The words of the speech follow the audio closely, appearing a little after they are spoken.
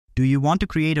Do you want to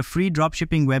create a free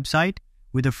dropshipping website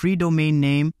with a free domain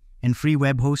name and free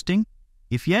web hosting?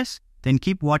 If yes, then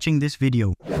keep watching this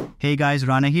video. Hey guys,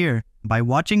 Rana here. By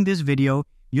watching this video,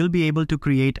 you'll be able to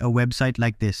create a website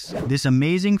like this. This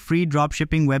amazing free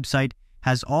dropshipping website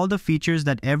has all the features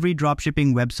that every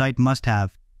dropshipping website must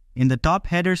have. In the top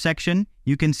header section,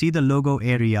 you can see the logo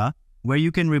area, where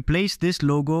you can replace this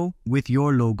logo with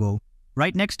your logo.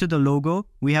 Right next to the logo,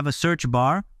 we have a search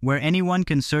bar where anyone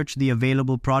can search the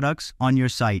available products on your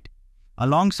site.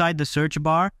 Alongside the search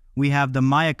bar, we have the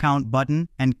My Account button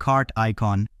and cart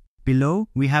icon. Below,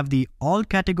 we have the All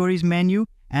Categories menu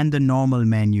and the Normal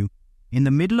menu. In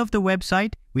the middle of the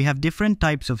website, we have different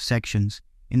types of sections.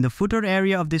 In the footer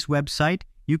area of this website,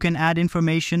 you can add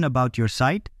information about your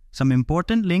site, some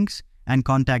important links, and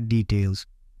contact details.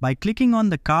 By clicking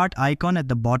on the cart icon at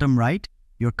the bottom right,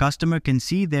 your customer can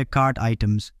see their cart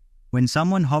items. When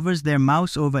someone hovers their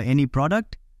mouse over any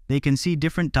product, they can see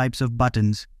different types of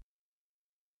buttons.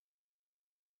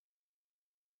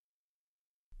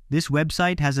 This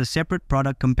website has a separate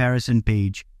product comparison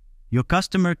page. Your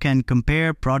customer can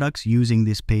compare products using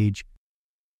this page.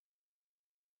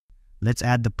 Let's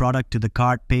add the product to the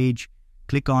cart page.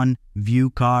 Click on View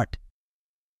Cart.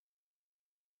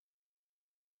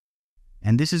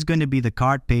 And this is going to be the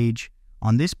cart page.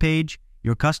 On this page,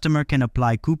 your customer can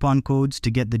apply coupon codes to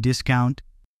get the discount.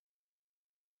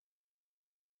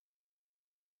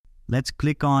 Let's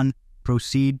click on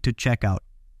Proceed to Checkout.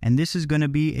 And this is going to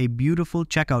be a beautiful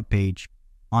checkout page.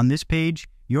 On this page,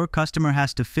 your customer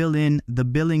has to fill in the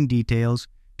billing details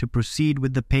to proceed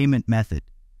with the payment method.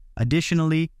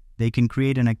 Additionally, they can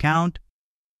create an account,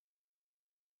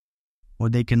 or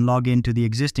they can log into the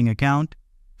existing account.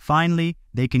 Finally,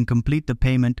 they can complete the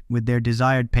payment with their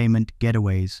desired payment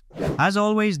getaways. As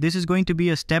always, this is going to be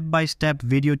a step-by-step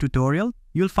video tutorial.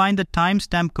 You'll find the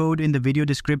timestamp code in the video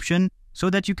description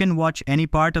so that you can watch any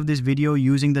part of this video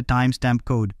using the timestamp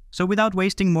code. So without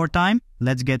wasting more time,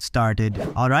 let's get started.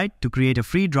 Alright, to create a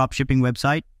free dropshipping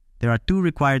website, there are two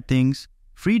required things: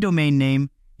 free domain name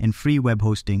and free web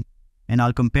hosting. And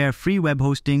I'll compare free web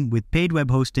hosting with paid web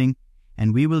hosting,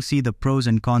 and we will see the pros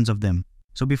and cons of them.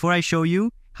 So before I show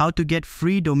you how to get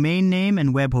free domain name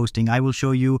and web hosting, I will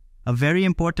show you a very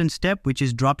important step, which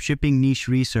is dropshipping niche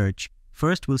research.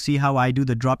 First, we'll see how I do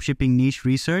the dropshipping niche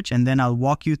research, and then I'll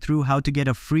walk you through how to get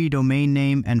a free domain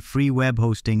name and free web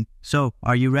hosting. So,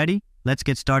 are you ready? Let's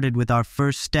get started with our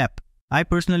first step. I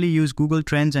personally use Google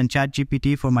Trends and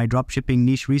ChatGPT for my dropshipping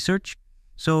niche research.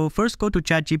 So first go to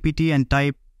ChatGPT and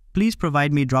type, "Please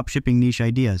provide me dropshipping niche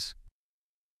ideas."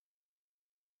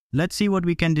 Let's see what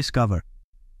we can discover.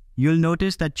 You'll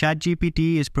notice that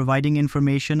ChatGPT is providing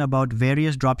information about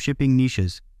various dropshipping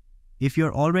niches. If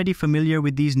you're already familiar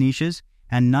with these niches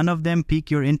and none of them pique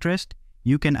your interest,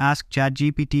 you can ask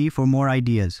ChatGPT for more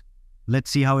ideas. Let's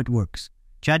see how it works.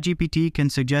 ChatGPT can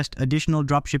suggest additional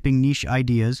dropshipping niche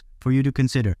ideas for you to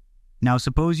consider. Now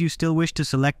suppose you still wish to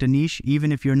select a niche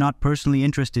even if you're not personally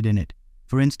interested in it.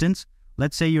 For instance,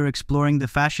 let's say you're exploring the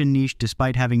fashion niche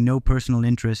despite having no personal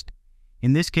interest.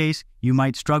 In this case, you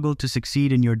might struggle to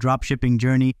succeed in your dropshipping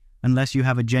journey unless you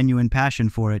have a genuine passion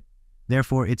for it.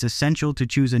 Therefore, it's essential to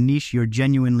choose a niche you're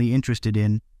genuinely interested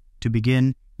in. To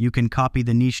begin, you can copy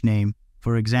the niche name.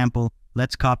 For example,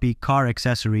 let's copy car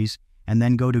accessories and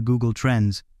then go to Google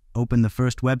Trends. Open the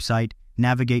first website,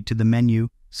 navigate to the menu,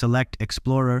 select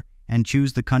Explorer, and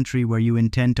choose the country where you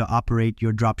intend to operate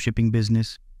your dropshipping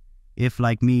business. If,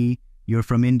 like me, you're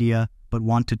from India but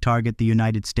want to target the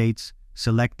United States,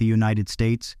 select the United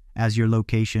States as your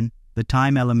location. The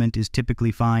time element is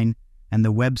typically fine, and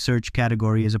the web search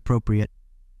category is appropriate.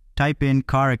 Type in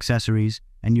car accessories,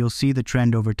 and you'll see the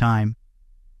trend over time.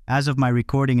 As of my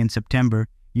recording in September,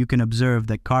 you can observe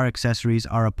that car accessories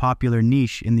are a popular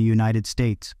niche in the United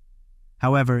States.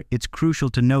 However, it's crucial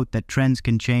to note that trends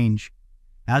can change.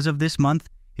 As of this month,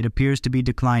 it appears to be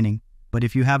declining, but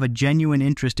if you have a genuine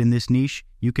interest in this niche,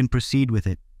 you can proceed with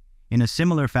it. In a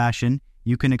similar fashion,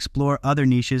 you can explore other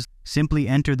niches. Simply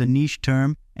enter the niche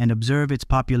term and observe its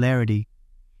popularity.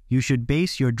 You should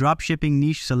base your dropshipping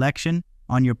niche selection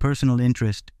on your personal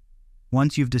interest.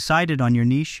 Once you've decided on your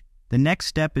niche, the next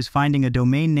step is finding a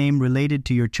domain name related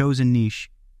to your chosen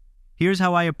niche. Here's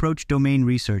how I approach domain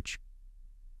research.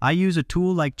 I use a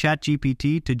tool like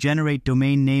ChatGPT to generate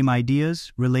domain name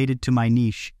ideas related to my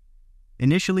niche.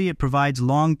 Initially, it provides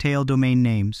long-tail domain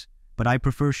names, but I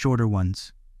prefer shorter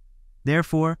ones.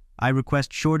 Therefore, I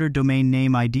request shorter domain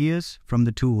name ideas from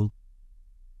the tool.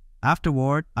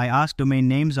 Afterward, I ask domain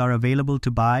names are available to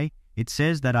buy. It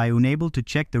says that I am unable to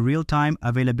check the real-time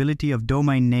availability of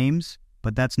domain names,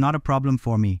 but that's not a problem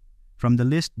for me. From the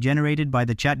list generated by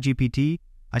the ChatGPT,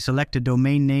 I select a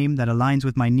domain name that aligns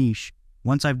with my niche.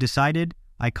 Once I've decided,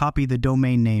 I copy the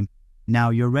domain name. Now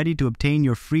you're ready to obtain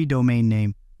your free domain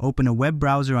name. Open a web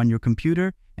browser on your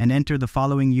computer and enter the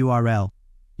following URL.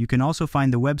 You can also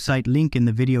find the website link in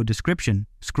the video description.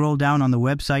 Scroll down on the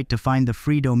website to find the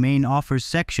free domain offers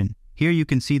section. Here you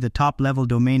can see the top-level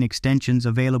domain extensions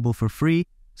available for free,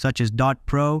 such as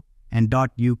 .pro and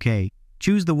 .uk.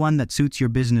 Choose the one that suits your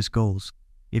business goals.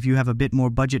 If you have a bit more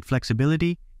budget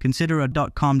flexibility, consider a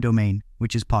 .com domain,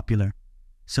 which is popular.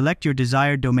 Select your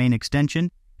desired domain extension,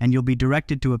 and you'll be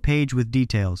directed to a page with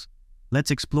details.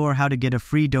 Let's explore how to get a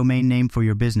free domain name for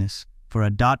your business. For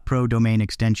a .pro domain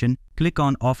extension, click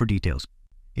on Offer Details.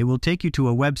 It will take you to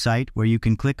a website where you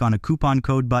can click on a coupon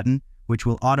code button, which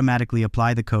will automatically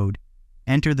apply the code.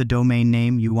 Enter the domain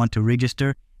name you want to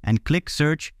register and click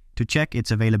Search to check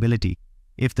its availability.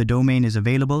 If the domain is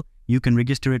available, you can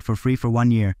register it for free for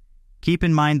 1 year. Keep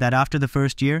in mind that after the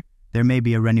first year, there may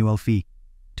be a renewal fee.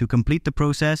 To complete the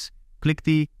process, click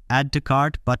the Add to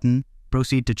Cart button,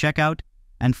 proceed to checkout,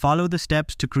 and follow the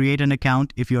steps to create an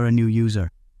account if you're a new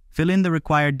user. Fill in the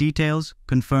required details,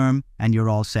 confirm, and you're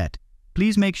all set.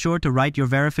 Please make sure to write your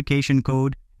verification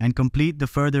code and complete the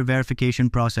further verification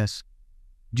process.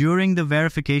 During the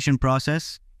verification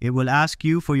process, it will ask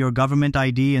you for your government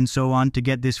ID and so on to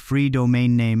get this free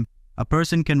domain name. A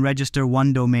person can register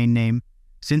one domain name.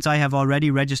 Since I have already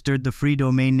registered the free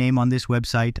domain name on this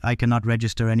website, I cannot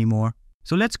register anymore.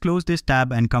 So let's close this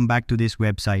tab and come back to this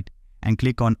website and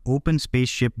click on Open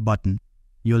Spaceship button.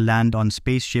 You'll land on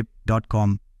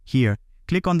spaceship.com. Here,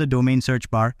 click on the domain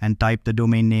search bar and type the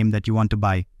domain name that you want to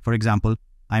buy. For example,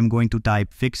 I'm going to type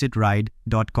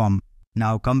𝗃𝗶𝗺𝗀𝗺𝗀𝗀.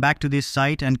 Now come back to this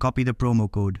site and copy the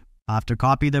promo code. After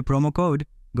copy the promo code,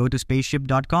 go to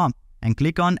spaceship.com and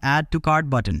click on Add to Cart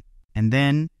button. And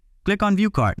then click on View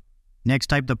Cart. Next,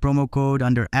 type the promo code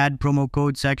under Add Promo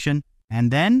Code section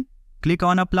and then click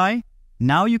on Apply.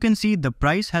 Now you can see the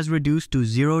price has reduced to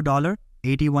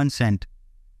 $0.81.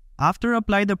 After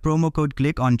apply the promo code,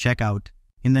 click on Checkout.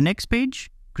 In the next page,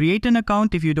 create an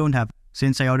account if you don't have.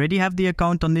 Since I already have the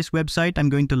account on this website, I'm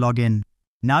going to log in.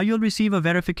 Now you'll receive a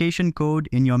verification code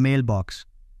in your mailbox.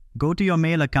 Go to your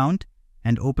mail account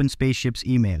and open Spaceship's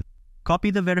email. Copy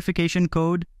the verification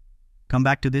code, come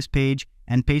back to this page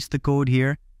and paste the code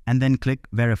here and then click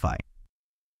Verify.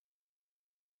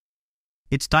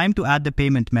 It's time to add the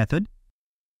payment method.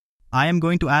 I am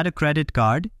going to add a credit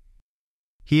card.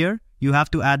 Here, you have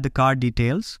to add the card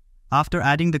details. After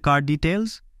adding the card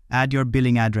details, add your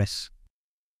billing address.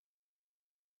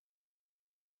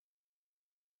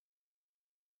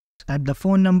 Type the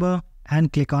phone number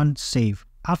and click on Save.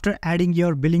 After adding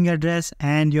your billing address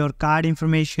and your card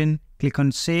information, click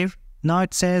on Save. Now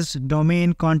it says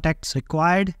Domain Contacts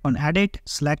Required. On Edit,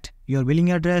 select your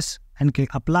billing address and click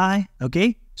Apply.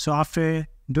 Okay, so after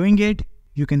doing it,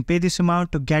 you can pay this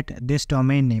amount to get this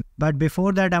domain name. But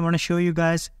before that, I want to show you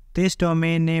guys this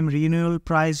domain name renewal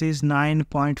price is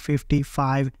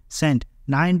 $9.55,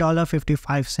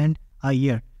 $9.55 a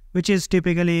year, which is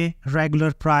typically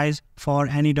regular price for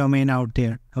any domain out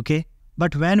there. Okay,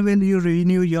 but when will you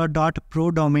renew your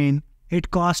 .pro domain? It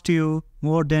costs you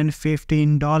more than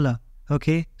 $15.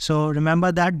 Okay, so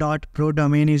remember that .pro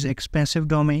domain is expensive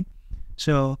domain.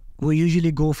 So we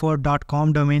usually go for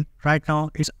 .com domain. Right now,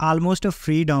 it's almost a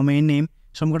free domain name.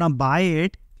 So I'm gonna buy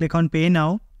it, click on Pay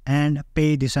Now and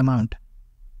pay this amount.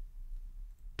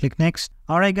 Click Next.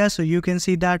 Alright guys, so you can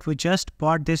see that we just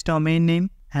bought this domain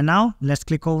name. And now let's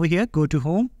click over here, go to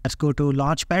Home. Let's go to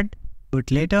Launchpad, do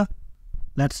it later.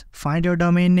 Let's find your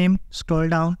domain name, scroll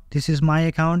down. This is my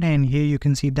account and here you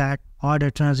can see that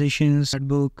order transitions,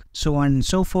 book, so on and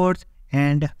so forth.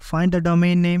 And find the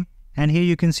domain name. And here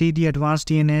you can see the advanced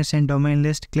DNS and domain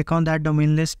list. Click on that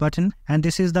domain list button. And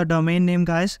this is the domain name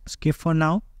guys. Skip for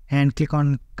now and click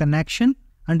on Connection.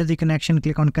 Under the connection,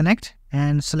 click on Connect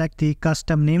and select the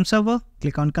custom name server.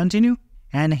 Click on Continue.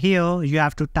 And here you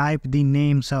have to type the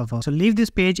name server. So leave this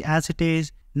page as it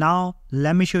is. Now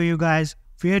let me show you guys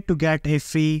where to get a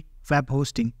free web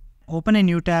hosting. Open a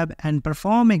new tab and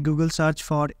perform a Google search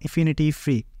for Infinity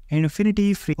Free.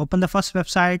 Infinity Free. Open the first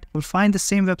website. You'll find the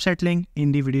same website link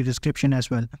in the video description as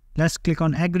well. Let's click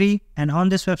on Agree. And on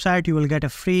this website, you will get a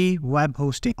free web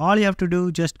hosting. All you have to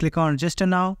do, just click on Register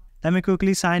Now. Let me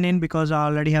quickly sign in because I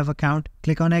already have an account.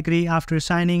 Click on Agree. After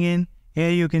signing in,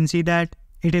 here you can see that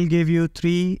it will give you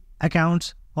 3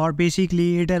 accounts, or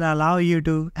basically it will allow you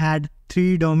to add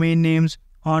 3 domain names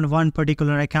on one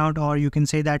particular account, or you can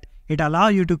say that it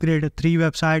allows you to create a 3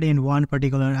 website in one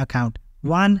particular account.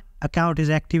 1 account is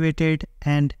activated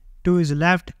and 2 is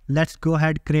left. Let's go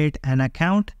ahead, create an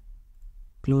account,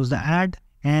 close the ad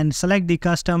and select the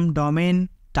custom domain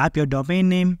type your domain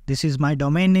name. This is my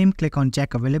domain name. Click on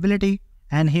check availability.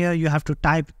 And here you have to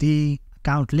type the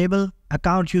account label.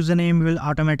 Account username will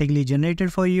automatically generate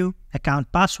it for you.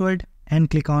 Account password, and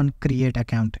click on create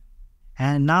account.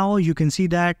 And now you can see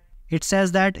that it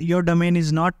says that your domain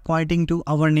is not pointing to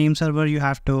our name server. You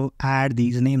have to add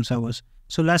these name servers.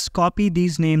 So let's copy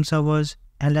these name servers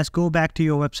and let's go back to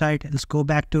your website. Let's go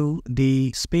back to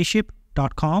the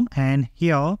𝗃𝗶𝗱𝗀𝗀𝗀𝗃.com, and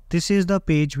here this is the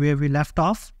page where we left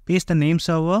off. Paste the name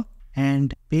server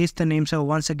and paste the name server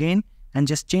once again, and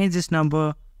just change this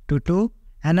number to 2.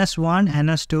 ns1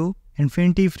 ns2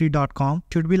 infinityfree.com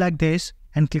should be like this,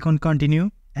 and click on continue.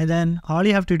 And then all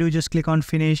you have to do, just click on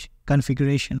finish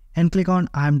configuration and click on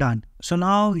I'm done. So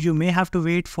now you may have to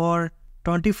wait for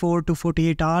 24 to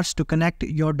 48 hours to connect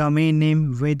your domain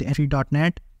name with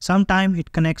free.net. Sometime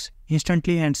it connects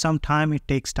instantly and sometime it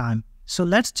takes time. So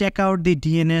let's check out the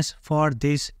DNS for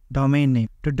this domain name.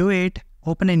 To do it,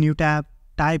 open a new tab,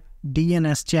 type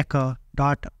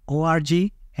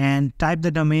dnschecker.org and type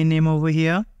the domain name over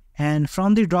here. And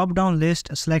from the drop down list,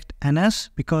 select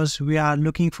NS because we are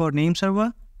looking for name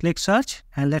server. Click search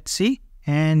and let's see.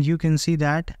 And you can see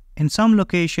that in some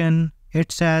location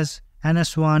it says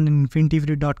ns1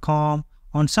 infinityfree.com.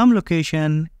 On some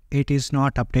location it is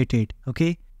not updated.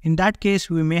 Okay. In that case,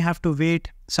 we may have to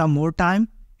wait some more time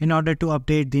in order to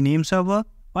update the name server.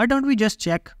 Why don't we just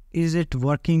check, is it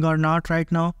working or not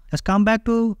right now? Let's come back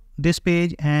to this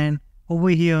page and over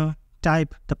here,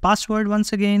 type the password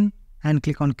once again and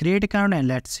click on create account, and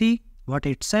let's see what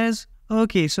it says.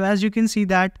 Okay, so as you can see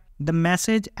that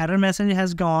the error message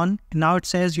has gone. Now it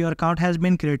says your account has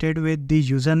been created with the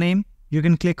username. You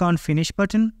can click on finish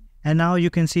button, and now you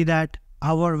can see that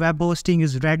our web hosting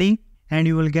is ready, and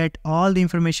you will get all the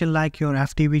information like your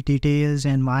FTP details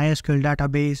and MySQL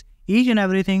database. Each and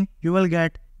everything you will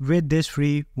get with this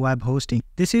free web hosting.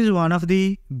 This is one of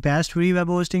the best free web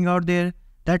hosting out there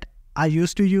that I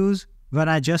used to use when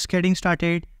I just getting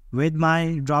started with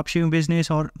my dropshipping business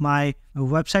or my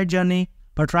website journey.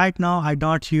 But right now I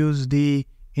don't use the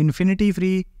infinity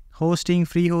free hosting,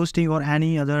 or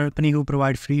any other company who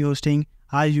provide free hosting.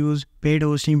 I use paid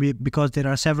hosting because there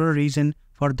are several reasons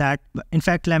for that. In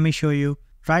fact, let me show you.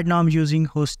 Right now I'm using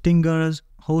Hostinger's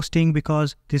hosting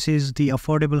because this is the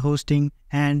affordable hosting,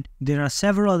 and there are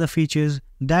several other features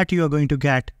that you are going to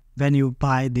get when you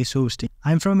buy this hosting.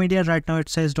 I'm from India right now. It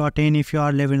says .in. If you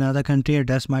are living in another country,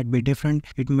 address might be different.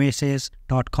 It may say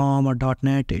 .com or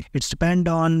 .net. It's depend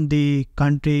on the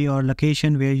country or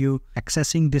location where you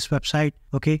accessing this website.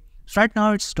 Okay, so right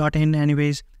now it's .in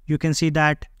anyways. You can see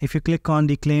that if you click on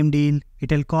the claim deal,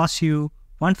 it will cost you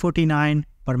 $149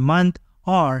 per month.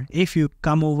 Or if you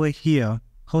come over here,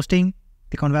 hosting,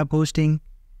 click on web hosting,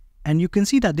 and you can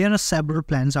see that there are several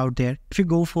plans out there. If you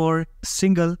go for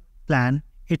single plan,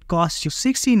 it costs you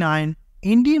 69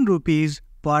 Indian rupees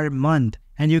per month,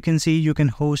 and you can see you can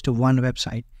host one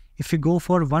website. If you go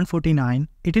for 149,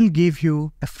 it will give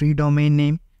you a free domain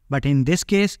name, but in this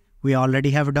case we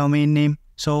already have a domain name,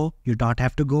 so you don't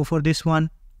have to go for this one,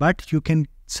 but you can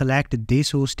select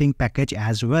this hosting package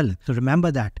as well. So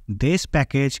remember that this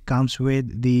package comes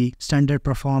with the standard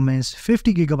performance,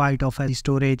 50 GB of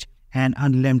storage, and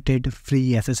unlimited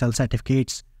free SSL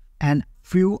certificates, and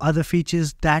few other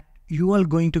features that you are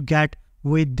going to get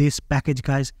with this package,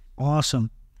 guys. Awesome.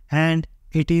 And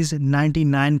it is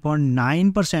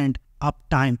 99.9%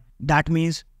 uptime. That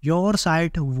means your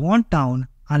site won't down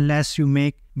unless you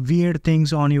make weird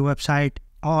things on your website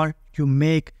or you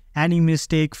make any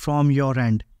mistake from your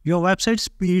end. Your website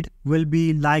speed will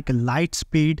be like light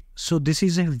speed. So this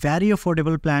is a very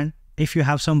affordable plan. If you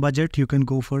have some budget, you can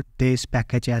go for this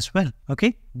package as well.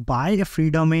 Okay, buy a free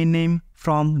domain name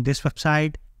from this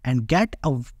website and get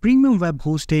a premium web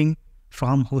hosting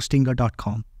from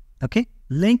Hostinger.com. Okay,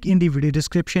 link in the video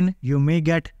description. You may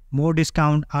get more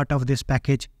discount out of this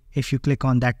package if you click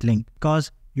on that link,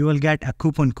 because you will get a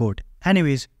coupon code.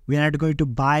 Anyways, we are not going to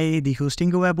buy the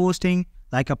Hostinger web hosting.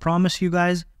 Like I promised you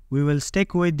guys, we will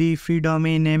stick with the free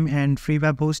domain name and free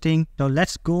web hosting. So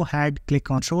let's go ahead, click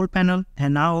on control panel,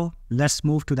 and now let's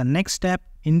move to the next step.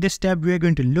 In this step, we are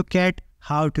going to look at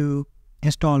how to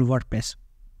install WordPress.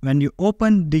 When you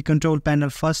open the control panel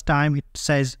first time, it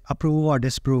says approve or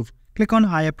disapprove. Click on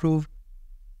I approve.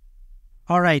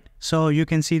 Alright, so you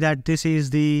can see that this is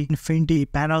the Infinity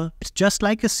panel. It's just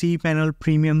like a cPanel,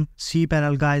 premium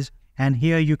cPanel, guys. And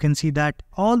here you can see that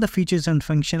all the features and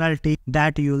functionality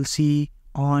that you'll see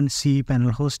on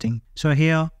cPanel hosting. So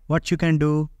here, what you can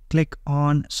do, click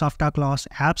on Softa Clause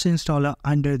Apps Installer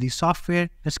under the software.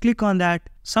 Let's click on that.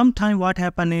 Sometime what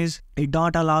happen is it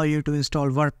don't allow you to install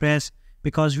WordPress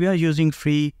because we are using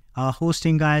free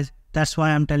hosting, guys. That's why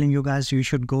I'm telling you guys you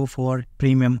should go for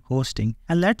premium hosting.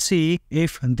 And let's see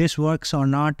if this works or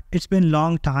not. It's been a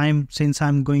long time since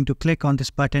I'm going to click on this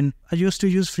button. I used to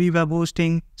use free web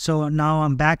hosting, so now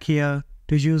I'm back here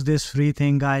to use this free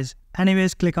thing, guys.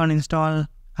 Anyways, click on install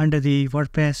under the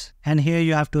WordPress, and here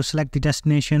you have to select the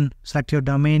destination, select your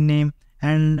domain name,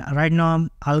 and right now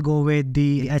I'll go with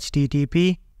the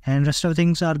HTTP, and rest of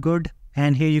things are good.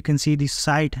 And here you can see the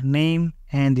site name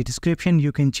and the description.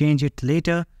 You can change it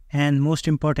later. And most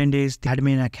important is the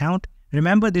admin account.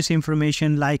 Remember this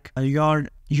information like your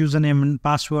username and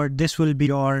password. This will be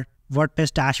your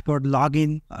WordPress dashboard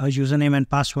login, username and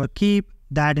password. Keep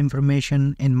that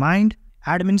information in mind.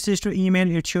 Administrator email,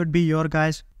 it should be your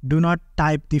guys. Do not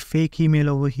type the fake email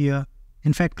over here.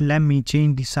 In fact, let me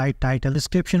change the site title,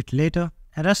 description later.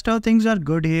 And rest of things are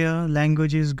good here.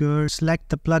 Language is good. Select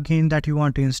the plugin that you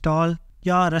want to install.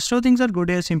 Yeah, rest of things are good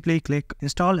here. Simply click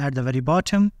install at the very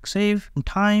bottom. Save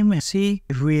time and see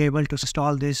if we're able to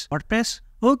install this WordPress.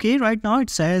 Okay, right now it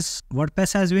says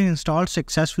WordPress has been installed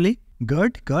successfully.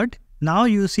 Good, good. Now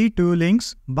you see two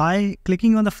links. By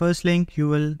clicking on the first link, you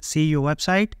will see your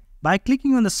website. By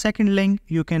clicking on the second link,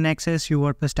 you can access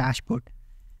your WordPress dashboard.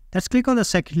 Let's click on the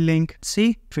second link,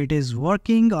 see if it is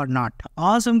working or not.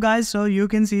 Awesome, guys. So you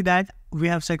can see that we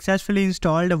have successfully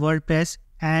installed WordPress.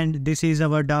 And this is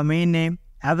our domain name.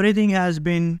 Everything has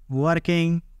been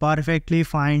working perfectly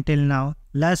fine till now.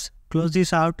 Let's close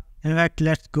this out. In fact,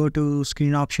 let's go to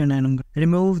screen option and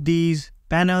remove these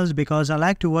panels because I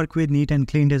like to work with neat and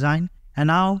clean design. And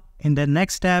now in the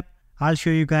next step, I'll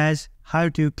show you guys how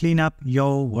to clean up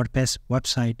your WordPress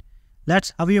website.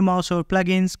 Let's hover your mouse over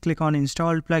plugins, click on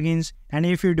install plugins. And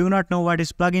if you do not know what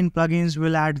is plugins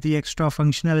will add the extra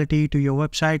functionality to your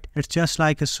website. It's just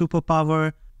like a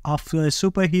superpower of a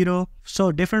superhero.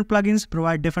 So different plugins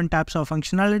provide different types of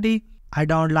functionality. I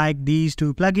don't like these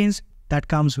two plugins that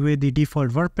comes with the default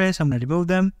WordPress. I'm going to remove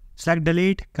them. Select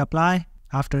delete, apply.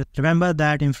 After, remember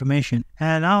that information.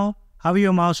 And now hover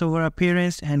your mouse over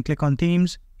appearance and click on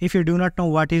themes. If you do not know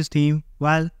what is theme,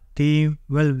 well, theme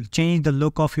will change the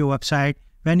look of your website.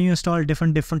 When you install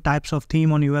different types of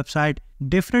theme on your website,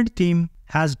 different theme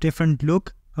has different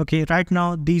look. Okay, right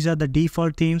now these are the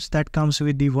default themes that comes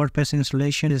with the WordPress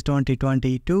installation. Is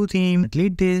 2022 theme,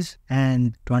 delete this,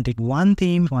 and 21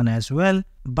 theme one as well.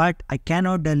 But I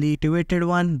cannot delete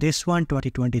𝗃𝗏𝗃𝗀𝗏 this one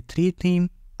 2023 theme.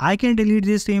 I can delete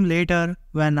this theme later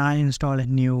when I install a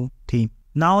new theme.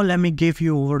 Now let me give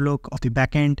you overlook of the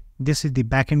backend. This is the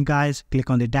backend, guys. Click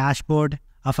on the dashboard.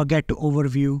 I forget to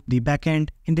overview the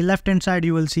backend. In the left hand side,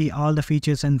 you will see all the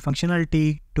features and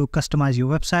functionality to customize your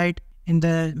website. In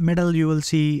the middle, you will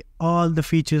see all the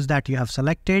features that you have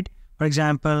selected. For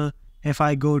example, if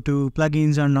I go to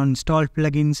plugins and uninstalled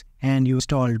plugins and you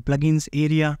installed plugins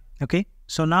area. Okay,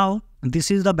 so now this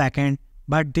is the backend,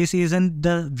 but this isn't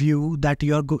the view that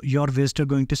your visitor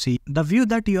going to see. The view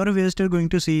that your visitor going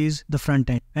to see is the front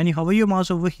end. When you hover your mouse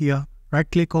over here, right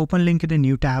click, open link in a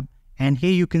new tab, and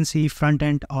here you can see front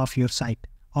end of your site.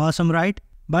 Awesome, right?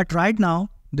 But right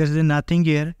now there is nothing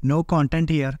here, no content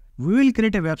here. We will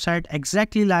create a website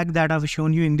exactly like that I've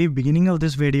shown you in the beginning of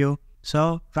this video.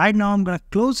 So right now I'm going to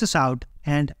close this out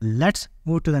and let's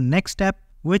move to the next step,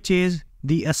 which is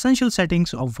the essential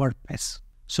settings of WordPress.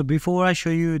 So before I show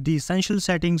you the essential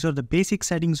settings or the basic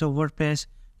settings of WordPress,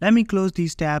 let me close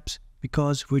these tabs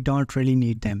because we don't really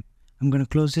need them. I'm going to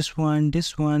close this one,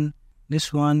 this one,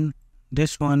 this one,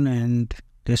 this one, and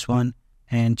this one,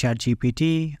 and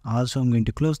ChatGPT. Also, I'm going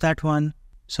to close that one.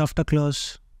 Software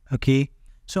close. Okay.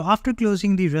 So after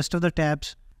closing the rest of the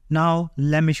tabs, now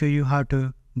let me show you how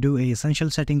to do a essential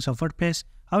settings of WordPress.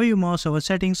 Hover your mouse over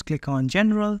settings, click on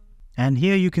general, and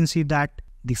here you can see that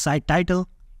the site title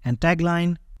and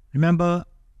tagline. Remember,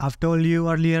 I've told you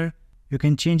earlier, you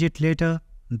can change it later.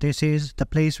 This is the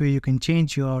place where you can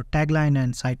change your tagline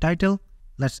and site title.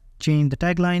 Let's change the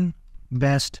tagline.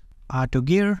 Best auto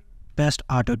gear, best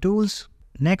auto tools.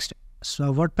 Next,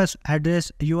 so WordPress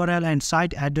address URL and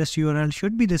site address URL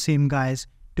should be the same, guys.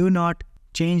 Do not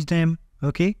change them.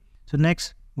 Okay. So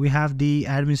next we have the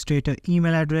administrator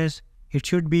email address. It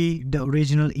should be the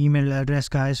original email address,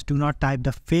 guys. Do not type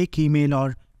the fake email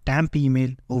or temp email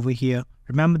over here.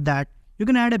 Remember that. You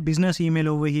can add a business email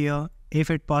over here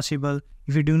if it's possible.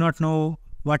 If you do not know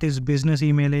what is business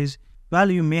email is,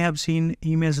 well, you may have seen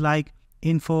emails like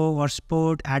info or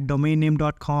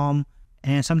support@domainname.com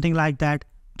and something like that.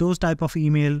 Those type of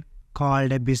email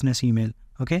called a business email.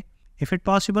 Okay. If it's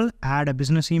possible, add a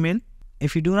business email.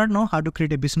 If you do not know how to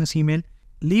create a business email,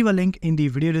 leave a link in the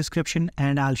video description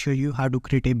and I'll show you how to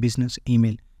create a business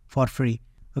email for free.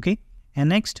 Okay. And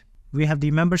next we have the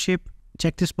membership.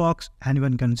 Check this box.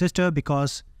 Anyone can register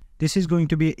because this is going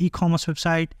to be an e-commerce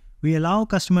website. We allow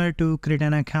customer to create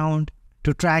an account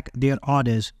to track their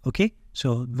orders. Okay,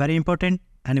 so very important.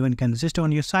 Anyone can register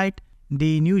on your site.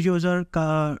 The new user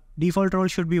default role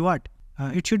should be what?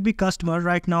 It should be customer.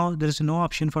 Right now there is no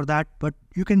option for that, but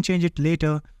you can change it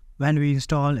later when we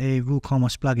install a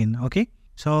WooCommerce plugin. Okay,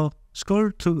 so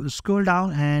scroll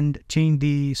down and change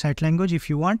the site language if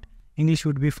you want. English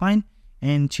would be fine,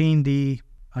 and change the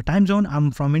time zone.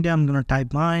 I'm from India. I'm gonna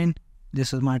type mine.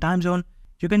 This is my time zone.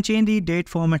 You can change the date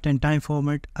format and time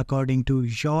format according to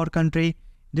your country.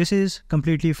 This is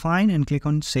completely fine, and click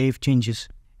on Save Changes.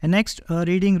 And next,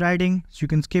 reading, writing, so you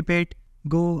can skip it.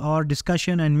 Go or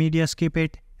discussion and media, skip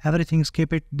it. Everything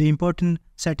skip it. The important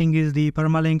setting is the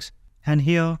permalinks. And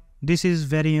here, this is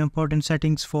very important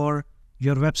settings for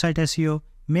your website SEO.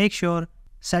 Make sure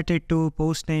set it to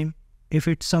post name. If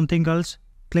it's something else,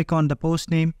 click on the post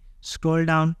name, scroll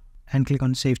down and click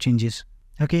on Save Changes.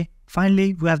 Okay.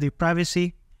 Finally, we have the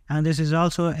privacy, and this is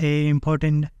also a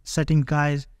important setting,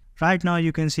 guys. Right now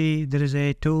you can see there is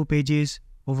a 2 pages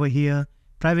over here,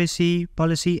 privacy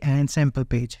policy and sample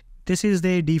page. This is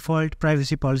the default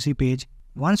privacy policy page.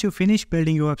 Once you finish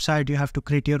building your website, you have to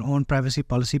create your own privacy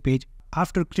policy page.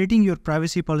 After creating your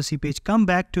privacy policy page, come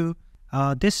back to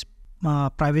this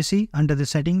privacy under the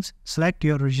settings, select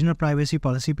your original privacy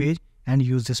policy page and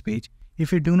use this page.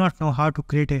 If you do not know how to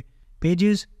create a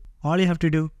pages, all you have to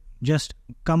do, just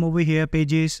come over here,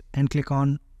 pages, and click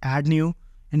on add new.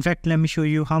 In fact, let me show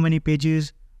you how many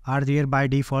pages are there by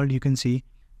default. You can see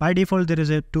by default there is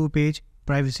a 2 page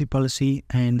privacy policy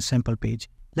and sample page.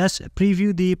 Let's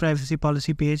preview the privacy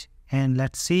policy page and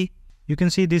let's see. You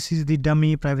can see this is the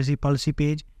dummy privacy policy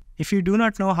page. If you do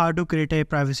not know how to create a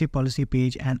privacy policy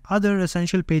page and other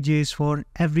essential pages for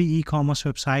every e-commerce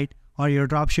website or your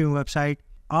dropshipping website,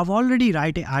 I've already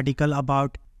written an article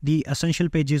about the essential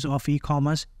pages of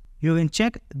e-commerce. You can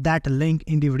check that link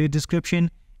in the video description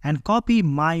and copy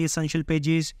my essential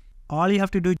pages. All you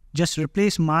have to do, just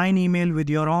replace mine email with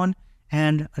your own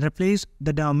and replace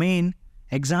the domain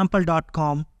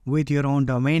example.com with your own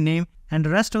domain name, and the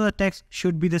rest of the text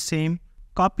should be the same.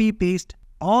 Copy paste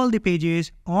all the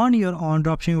pages on your own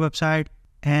dropshipping website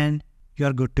and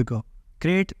you're good to go.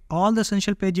 Create all the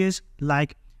essential pages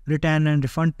like return and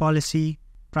refund policy,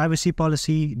 privacy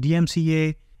policy,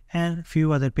 DMCA, and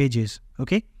few other pages.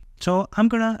 Okay, so I'm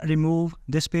gonna remove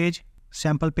this page,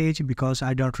 sample page, because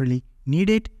I don't really need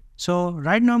it. So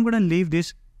right now I'm gonna leave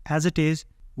this as it is.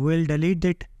 We'll delete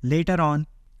it later on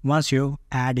once you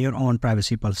add your own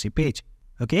privacy policy page.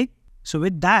 Okay, so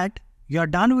with that, you're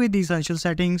done with the essential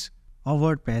settings of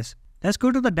WordPress. Let's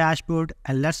go to the dashboard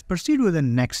and let's proceed with the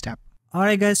next step.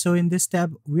 Alright guys, so in this step,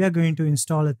 we are going to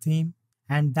install a theme,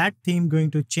 and that theme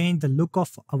going to change the look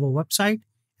of our website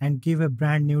and give a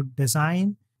brand new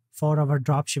design for our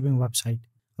dropshipping website.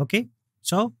 Okay,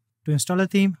 so to install a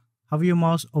theme, hover your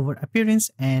mouse over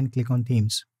appearance and click on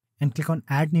themes and click on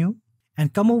add new,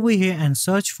 and come over here and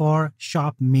search for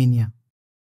Shop Mania.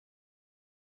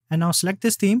 And now select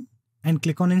this theme and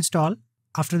click on install.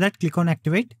 After that, click on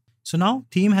activate. So now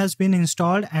theme has been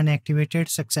installed and activated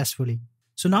successfully.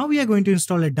 So now we are going to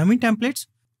install a dummy template.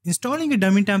 Installing a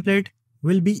dummy template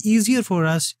will be easier for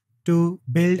us to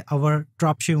build our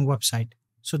dropshipping website.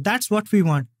 So that's what we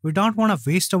want. We don't want to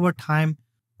waste our time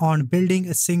on building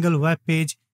a single web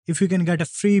page if we can get a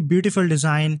free beautiful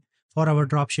design for our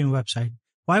dropshipping website.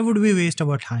 Why would we waste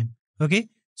our time? Okay,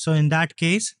 so in that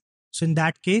case,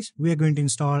 we are going to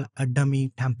install a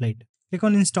dummy template. Click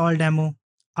on install demo.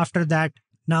 After that,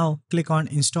 now click on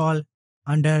install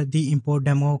under the import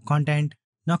demo content.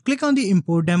 Now click on the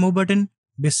import demo button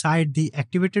beside the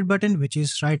activated button, which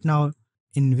is right now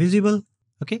invisible.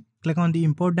 Okay, click on the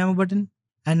import demo button,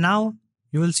 and now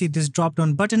you will see this drop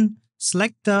down button.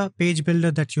 Select the page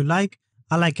builder that you like.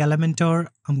 I like Elementor.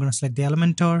 I'm going to select the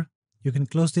Elementor. You can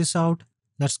close this out.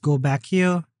 Let's go back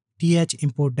here,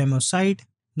 import demo site.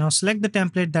 Now select the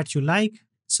template that you like.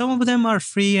 Some of them are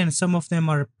free and some of them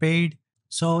are paid.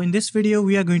 So in this video,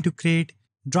 we are going to create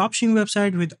dropshipping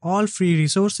website with all free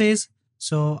resources.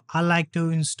 So I like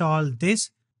to install this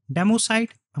demo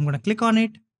site. I'm going to click on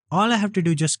it. All I have to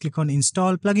do, just click on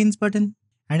install plugins button,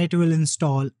 and it will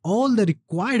install all the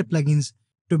required plugins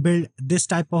to build this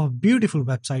type of beautiful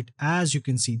website, as you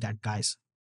can see that, guys.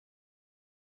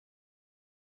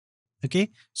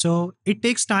 Okay, so it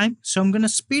takes time. So I'm going to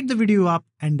speed the video up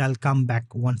and I'll come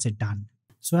back once it's done.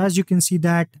 So as you can see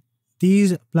that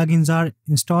these plugins are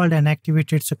installed and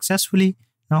activated successfully.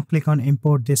 Now click on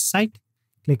import this site,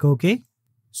 click OK.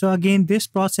 So again, this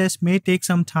process may take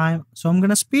some time. So I'm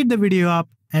going to speed the video up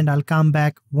and I'll come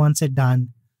back once it's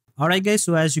done. Alright guys,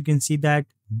 so as you can see that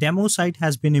demo site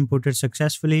has been imported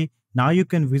successfully. Now you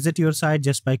can visit your site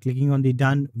just by clicking on the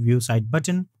Done View Site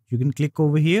button. You can click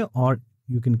over here or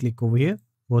you can click over here.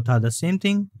 Both are the same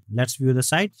thing. Let's view the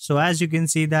site. So as you can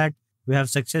see that we have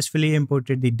successfully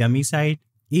imported the dummy site.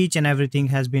 Each and everything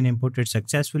has been imported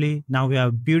successfully. Now we have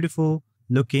a beautiful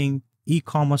looking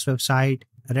e-commerce website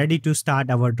ready to start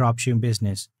our dropshipping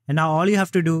business. And now all you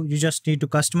have to do, you just need to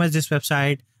customize this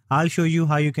website. I'll show you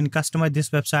how you can customize this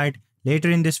website later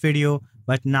in this video.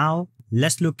 But now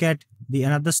let's look at the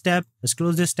another step. Let's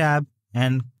close this tab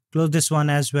and close this one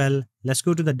as well. Let's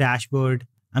go to the dashboard.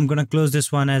 I'm going to close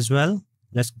this one as well.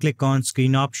 Let's click on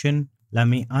screen option. Let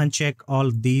me uncheck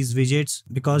all these widgets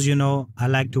because I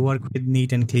like to work with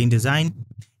neat and clean design.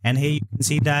 And here you can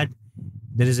see that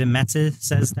there is a message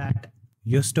says that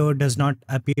your store does not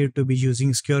appear to be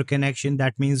using secure connection.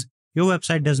 That means your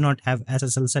website does not have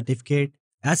SSL certificate.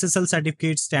 SSL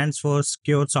certificate stands for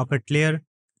Secure Socket Layer.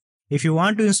 If you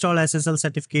want to install SSL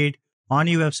certificate on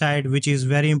your website, which is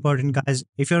very important, guys,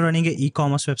 if you're running an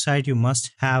e-commerce website, you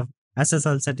must have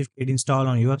SSL certificate installed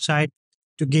on your website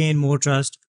to gain more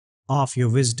trust of your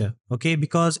visitor. Okay,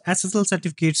 because SSL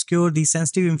certificates secure the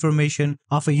sensitive information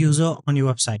of a user on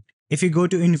your website. If you go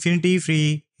to Infinity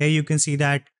Free, here you can see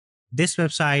that this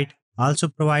website also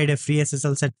provide a free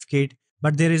SSL certificate,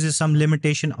 but there is some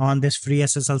limitation on this free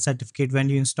SSL certificate when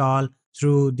you install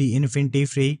through the Infinity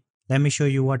Free. Let me show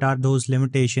you what are those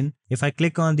limitations. If I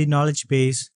click on the knowledge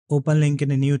base, open link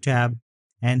in a new tab,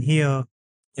 and here,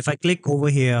 if I click over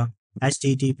here,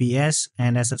 HTTPS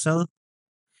and SSL,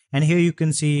 and here you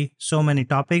can see so many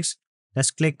topics.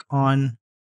 Let's click on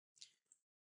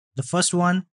the first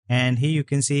one, and here you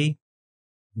can see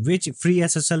which free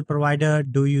SSL provider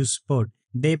do you support.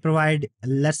 They provide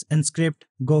Let's Encrypt,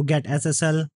 Go Get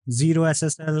SSL, Zero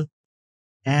SSL,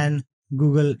 and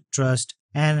Google Trust,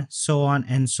 and so on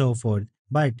and so forth.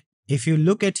 But if you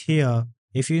look at here,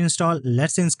 if you install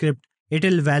Let's Encrypt, it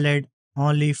will valid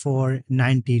only for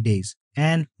 90 days.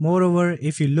 And moreover,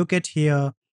 if you look at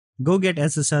here, Go Get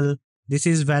SSL, this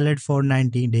is valid for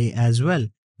 90 days as well.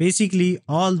 Basically,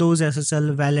 all those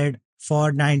SSL valid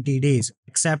for 90 days,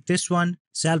 except this one,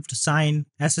 self-sign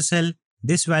SSL,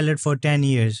 this valid for 10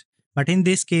 years. But in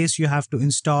this case, you have to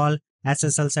install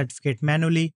SSL certificate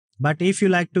manually. But if you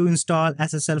like to install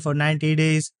SSL for 90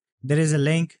 days, there is a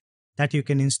link that you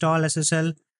can install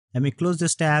SSL. Let me close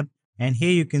this tab, and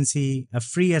here you can see a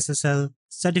free SSL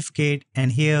certificate,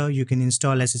 and here you can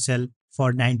install SSL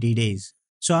for 90 days.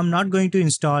 So I'm not going to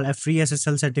install a free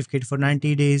SSL certificate for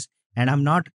 90 days, and I'm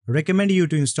not recommending you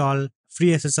to install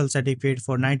free SSL certificate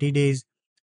for 90 days.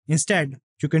 Instead,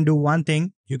 you can do one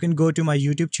thing. You can go to my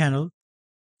YouTube channel,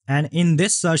 and in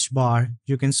this search bar,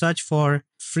 you can search for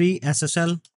free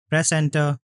SSL, press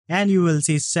enter, and you will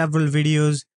see several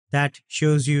videos that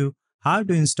shows you how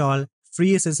to install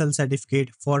free SSL certificate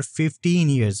for 15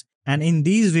 years. And in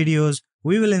these videos,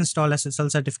 we will install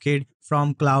SSL certificate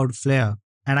from Cloudflare.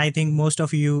 And I think most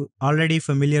of you already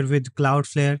familiar with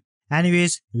Cloudflare.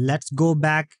 Anyways, let's go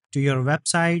back to your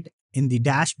website in the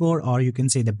dashboard, or you can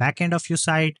say the backend of your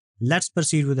site. Let's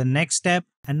proceed with the next step.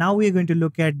 And now we are going to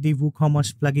look at the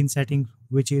WooCommerce plugin setting,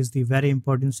 which is the very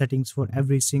important settings for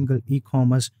every single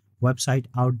e-commerce website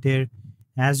out there.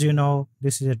 As you know,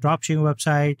 this is a dropshipping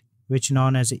website, which is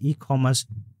known as an e-commerce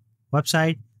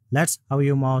website. Let's hover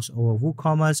your mouse over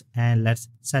WooCommerce and let's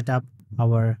set up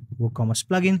our WooCommerce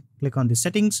plugin. Click on the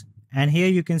settings, and here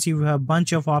you can see we have a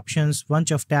bunch of options,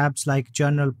 bunch of tabs like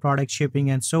journal, product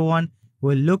shipping, and so on.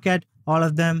 We'll look at all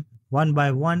of them one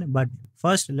by one, but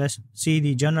first let's see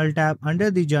the journal tab.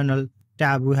 Under the journal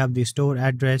tab, we have the store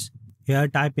address. Here,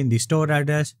 type in the store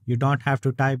address. You don't have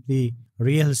to type the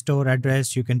real store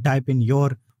address. You can type in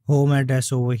your home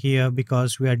address over here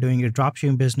because we are doing a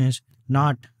dropshipping business,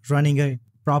 not running a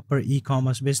proper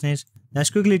e-commerce business. Let's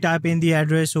quickly type in the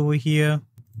address over here.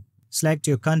 Select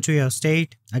your country or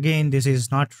state. Again, this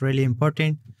is not really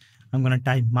important. I'm going to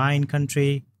type my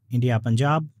country, India,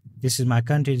 Punjab. This is my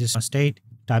country, this is my state.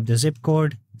 Type the zip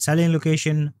code, selling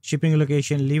location, shipping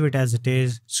location, leave it as it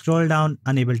is. Scroll down,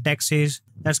 enable taxes.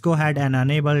 Let's go ahead and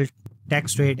enable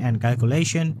tax rate and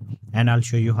calculation, and I'll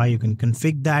show you how you can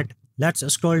configure that. Let's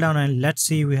scroll down and let's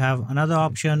see, we have another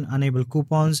option, enable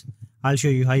coupons. I'll show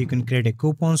you how you can create a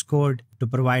coupons code to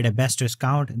provide a best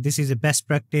discount. This is a best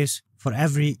practice for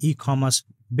every e-commerce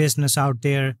business out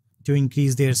there to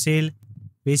increase their sale.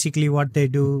 Basically what they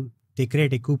do, they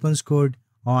create a coupons code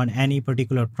on any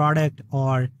particular product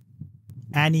or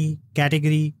any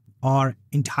category or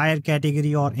entire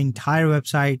category or entire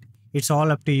website. It's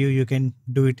all up to you. You can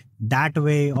do it that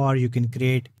way, or you can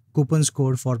create coupons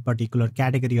code for particular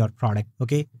category or product.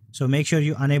 Okay, so make sure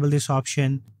you enable this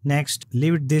option. Next,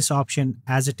 leave this option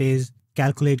as it is.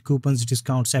 calculate coupons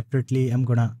discount separately. I'm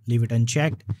gonna leave it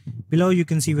unchecked. Below you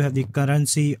can see we have the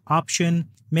currency option.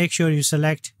 Make sure you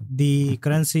select the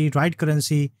currency, right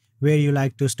currency, where you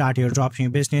like to start your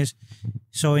dropshipping business.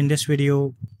 So in this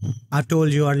video, I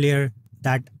told you earlier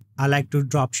that I like to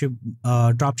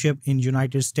dropship in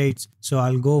United States. So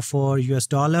I'll go for US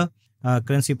dollar,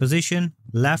 currency position,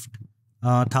 left,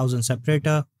 1000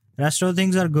 separator. Rest of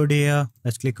things are good here.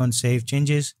 Let's click on save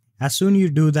changes. As soon you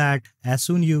do that, as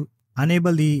soon you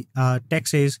enable the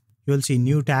taxes, you'll see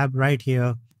new tab right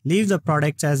here. Leave the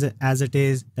products as it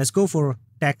is. Let's go for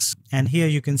tax. And here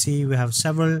you can see we have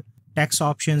several tax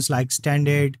options like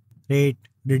standard rate,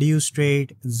 reduced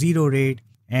rate, zero rate.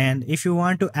 And if you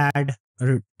want to add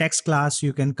a tax class,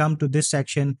 you can come to this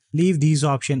section, leave these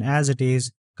options as it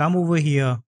is, come over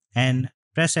here and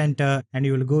press enter, and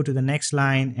you will go to the next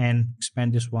line and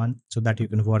expand this one so that you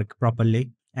can work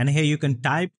properly. And here you can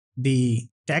type the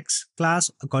tax class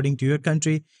according to your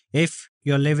country. If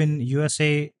you live in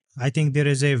USA, I think there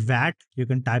is a VAT. You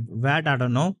can type VAT, I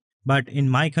don't know. But in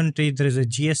my country, there is a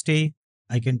GST.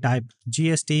 I can type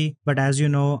GST. But as you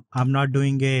know, I'm not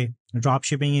doing a drop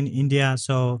shipping in India,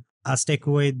 so I'll stick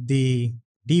with the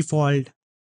default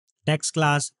tax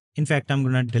class. In fact, I'm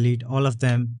going to delete all of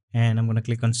them and I'm going to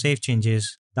click on save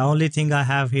changes. The only thing I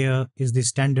have here is the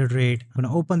standard rate. I'm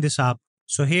going to open this up.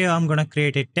 So here I'm going to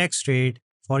create a tax rate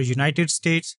for United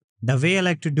States. The way I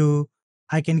like to do,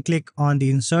 I can click on the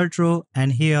insert row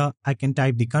and here I can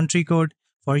type the country code.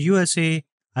 For USA,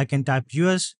 I can type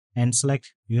US and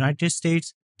select United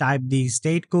States, type the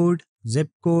state code, zip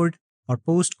code or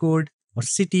postcode or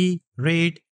city,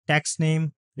 rate, tax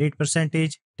name, rate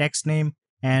percentage, tax name,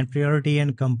 and priority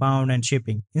and compound and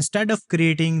shipping. Instead of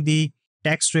creating the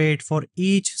tax rate for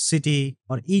each city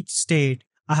or each state,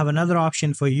 I have another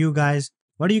option for you guys.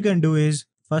 What you can do is,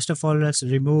 first of all, let's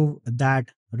remove that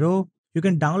row. You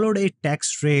can download a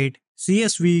tax rate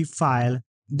CSV file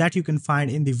that you can find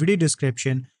in the video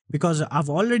description, because I've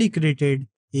already created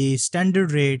a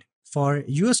standard rate for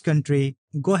US country.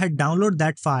 Go ahead, download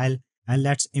that file and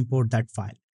let's import that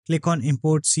file. Click on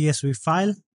import CSV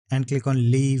file and click on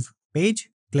leave page.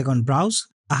 Click on browse.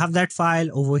 I have that file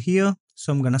over here.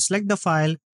 So I'm going to select the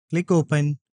file, click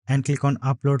open and click on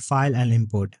upload file and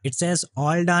import. It says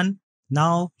all done.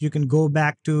 Now you can go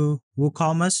back to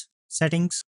WooCommerce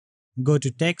settings, go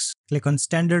to text, click on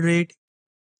standard rate.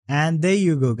 And there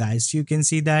you go, guys. You can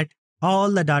see that all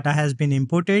the data has been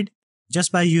imported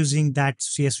just by using that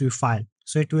CSV file.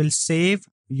 So it will save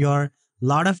your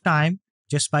lot of time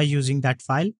just by using that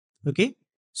file. Okay.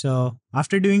 So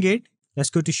after doing it, let's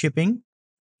go to shipping.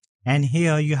 And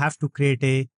here you have to create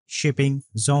a shipping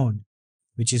zone,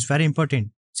 which is very important.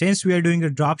 Since we are doing a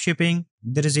drop shipping,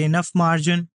 there is enough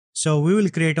margin. So we will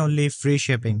create only free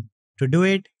shipping. To do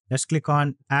it, let's click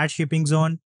on add shipping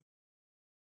zone.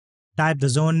 Type the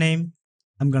zone name.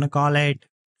 I'm going to call it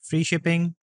free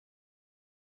shipping.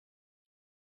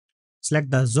 Select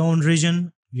the zone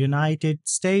region, United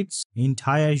States,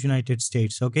 entire United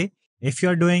States. Okay. If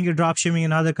you're doing a drop shipping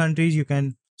in other countries, you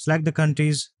can select the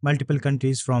countries, multiple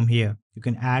countries from here. You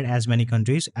can add as many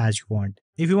countries as you want.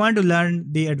 If you want to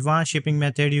learn the advanced shipping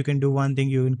method, you can do one thing.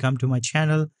 You can come to my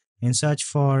channel and search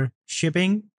for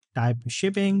shipping, type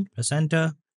shipping, press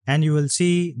enter, and you will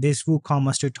see this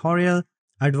WooCommerce tutorial,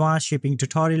 advanced shipping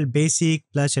tutorial, basic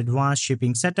plus advanced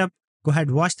shipping setup. Go ahead,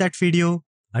 watch that video.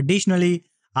 Additionally,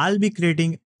 I'll be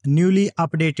creating a newly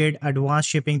updated advanced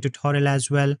shipping tutorial as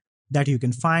well that you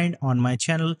can find on my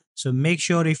channel. So make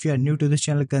sure if you are new to this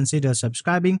channel, consider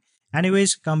subscribing.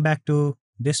 Anyways, come back to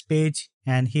this page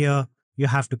and here you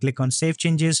have to click on save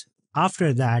changes.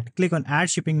 After that, click on add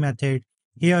shipping method.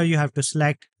 Here you have to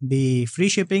select the free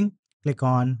shipping, click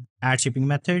on add shipping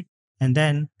method, and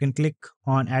then you can click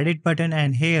on edit button.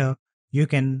 And here you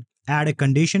can add a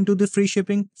condition to the free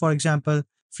shipping. For example,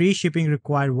 free shipping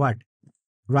required what?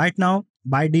 Right now,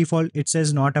 by default, it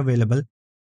says not available.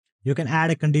 You can add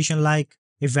a condition like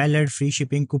a valid free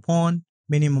shipping coupon,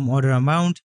 minimum order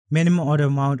amount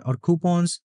or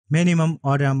coupons, minimum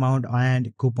order amount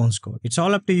and coupons code. It's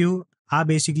all up to you. I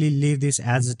basically leave this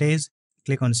as it is.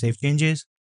 Click on save changes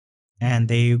and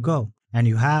there you go. And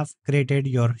you have created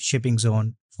your shipping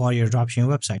zone for your dropshipping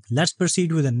website. Let's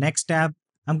proceed with the next tab.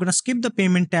 I'm going to skip the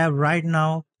payment tab right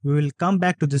now. We will come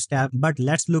back to this tab, but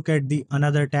let's look at the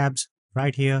another tabs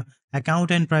right here,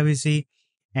 account and privacy.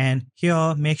 And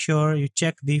here, make sure you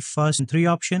check the first three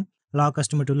options. Allow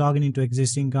customer to log in into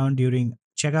existing account during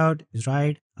checkout is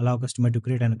right. Allow customer to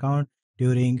create an account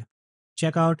during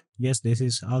checkout. Yes, this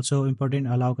is also important.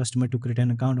 Allow customer to create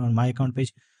an account on my account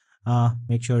page.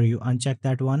 Make sure you uncheck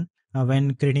that one.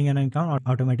 When creating an account,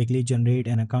 automatically generate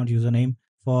an account username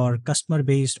for customer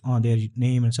based on their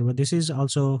name and server. This is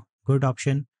also good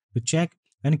option to check.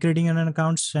 When creating an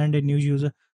account, send a new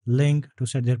user link to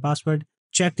set their password.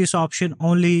 Check this option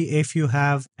only if you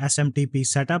have SMTP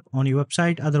setup on your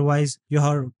website. Otherwise,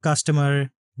 your customer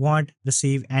won't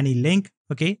receive any link.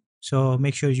 Okay, so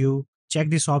make sure you check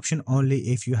this option only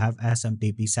if you have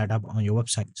SMTP setup on your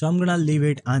website. So I'm gonna leave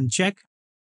it unchecked.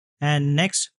 And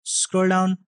next, scroll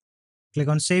down, click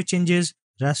on save changes.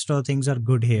 Rest of things are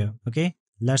good here. Okay,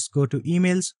 let's go to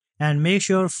emails and make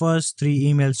sure first 3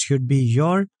 emails should be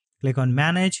your. Click on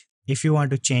manage if you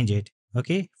want to change it.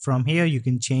 Okay, from here you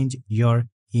can change your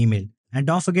email. And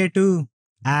don't forget to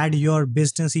add your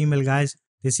business email, guys.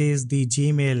 This is the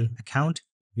Gmail account.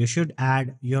 You should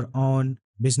add your own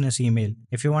business email.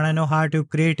 If you want to know how to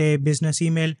create a business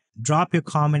email, drop your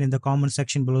comment in the comment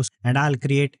section below and I'll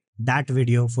create that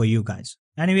video for you guys.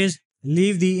 Anyways,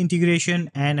 leave the integration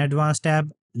and advanced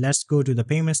tab. Let's go to the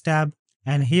payments tab.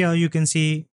 And here you can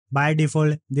see by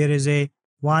default, there is a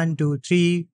 1, 2,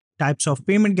 3 types of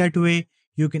payment gateway.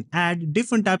 You can add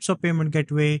different types of payment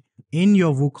gateway in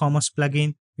your WooCommerce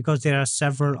plugin because there are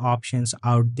several options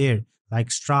out there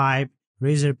like Stripe,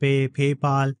 Razorpay,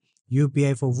 PayPal,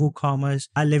 UPI for WooCommerce.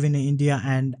 I live in India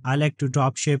and I like to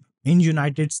dropship in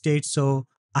United States. So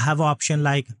I have an option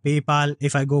like PayPal.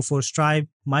 If I go for Stripe,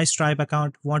 my Stripe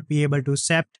account won't be able to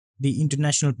accept the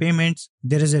international payments.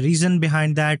 There is a reason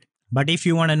behind that. But if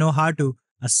you want to know how to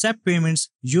accept payments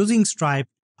using Stripe,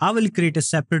 I will create a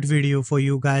separate video for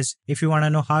you guys if you want to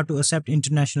know how to accept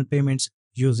international payments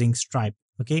using Stripe.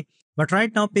 Okay. But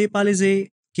right now, PayPal is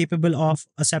capable of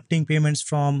accepting payments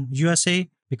from USA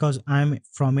because I'm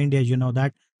from India, you know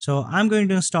that. So I'm going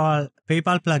to install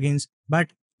PayPal plugins,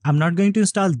 but I'm not going to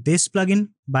install this plugin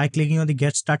by clicking on the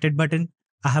Get Started button.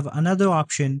 I have another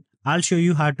option. I'll show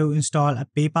you how to install a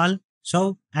PayPal.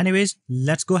 So anyways,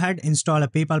 let's go ahead and install a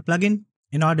PayPal plugin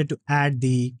in order to add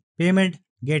the payment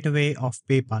gateway of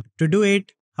PayPal. To do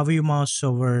it, hover your mouse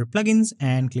over plugins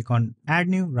and click on add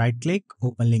new, right click,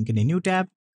 open link in a new tab.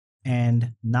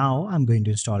 And now I'm going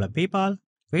to install a PayPal.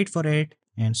 Wait for it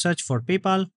and search for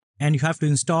PayPal. And you have to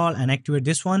install and activate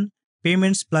this one,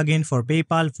 Payments plugin for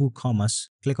PayPal WooCommerce.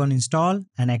 Click on install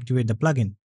and activate the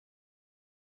plugin.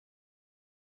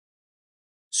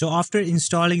 So after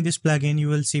installing this plugin, you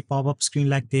will see pop-up screen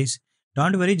like this.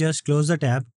 Don't worry, just close the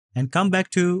tab and come back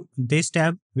to this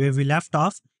tab where we left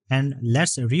off and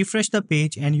let's refresh the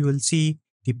page and you will see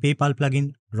the PayPal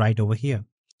plugin right over here.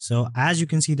 So as you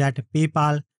can see that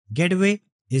PayPal Gateway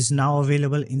is now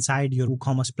available inside your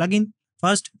WooCommerce plugin.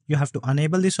 First, you have to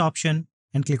enable this option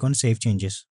and click on Save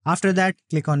Changes. After that,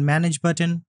 click on Manage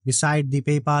button beside the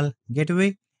PayPal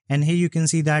Gateway and here you can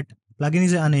see that plugin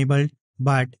is enabled,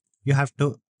 but you have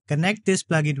to connect this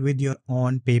plugin with your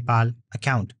own PayPal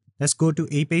account. Let's go to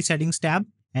API Settings tab.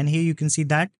 And here you can see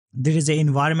that there is an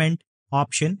environment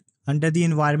option. Under the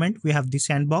environment, we have the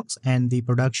sandbox and the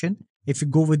production. If you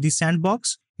go with the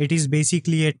sandbox, it is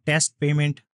basically a test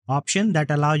payment option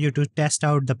that allows you to test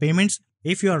out the payments.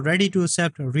 If you are ready to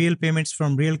accept real payments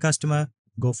from real customer,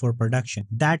 go for production.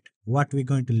 That's what we're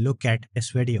going to look at this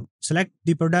video. Select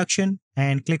the production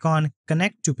and click on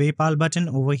Connect to PayPal button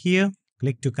over here.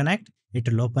 Click to connect. It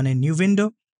will open a new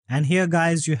window. And here,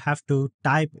 guys, you have to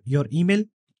type your email.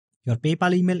 Your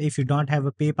PayPal email. If you don't have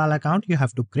a PayPal account, you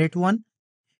have to create one.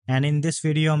 And in this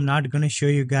video, I'm not going to show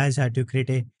you guys how to create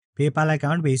a PayPal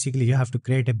account. Basically, you have to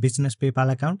create a business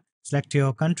PayPal account. Select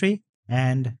your country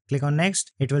and click on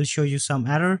next. It will show you some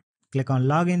error. Click on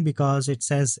login because it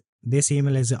says this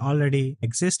email is already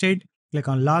existed. Click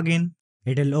on login.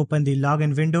 It will open the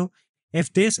login window.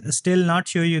 If this still not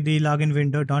show you the login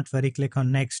window, don't worry, click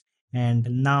on next.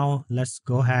 And now let's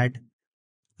go ahead.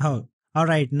 Oh, all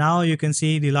right, now you can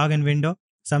see the login window.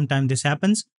 Sometimes this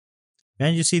happens.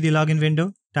 When you see the login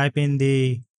window, type in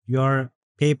your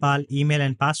PayPal email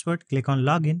and password, click on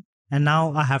login. And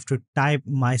now I have to type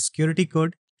my security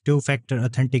code, 2-factor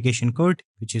authentication code,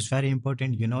 which is very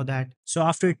important, you know that. So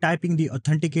after typing the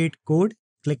authenticate code,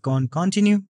 click on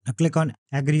continue, click on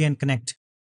agree and connect.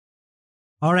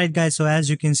 All right, guys, so as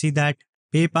you can see that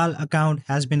PayPal account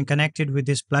has been connected with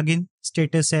this plugin.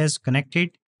 Status says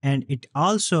connected, and it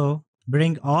also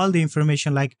bring all the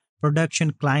information like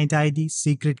production client ID,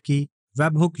 secret key,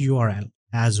 webhook URL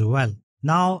as well.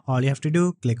 Now all you have to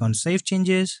do, click on Save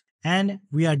Changes, and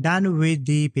we are done with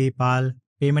the PayPal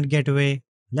payment gateway.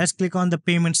 Let's click on the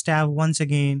Payments tab once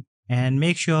again and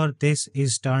make sure this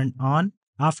is turned on.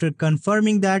 After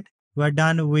confirming that we're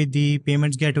done with the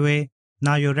payments gateway,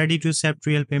 now you're ready to accept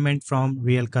real payment from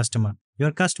real customer.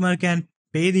 Your customer can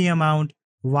pay the amount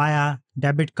via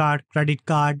debit card, credit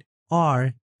card,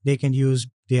 or they can use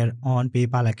their own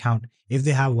PayPal account if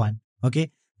they have one.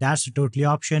 Okay, that's a totally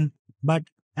option, but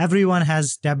everyone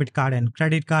has debit card and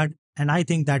credit card, and I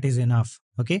think that is enough.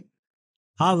 Okay.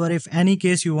 However, if any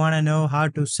case you want to know how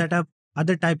to set up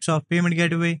other types of payment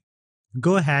gateway,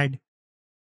 go ahead,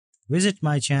 visit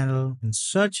my channel and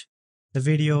search the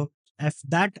video. If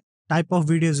that type of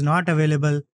video is not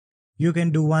available, you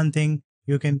can do one thing.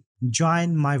 You can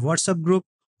join my WhatsApp group,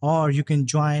 or you can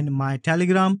join my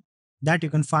Telegram that you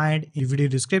can find in the video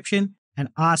description, and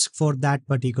ask for that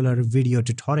particular video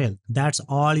tutorial. That's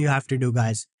all you have to do,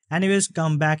 guys. Anyways,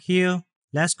 come back here.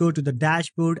 Let's go to the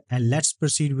dashboard and let's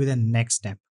proceed with the next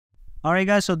step. Alright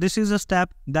guys, so this is a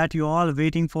step that you're all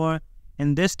waiting for.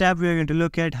 In this step, we're going to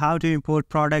look at how to import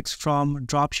products from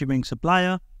dropshipping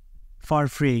supplier for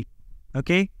free.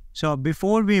 Okay, so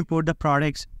before we import the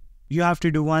products, you have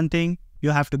to do one thing.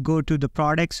 You have to go to the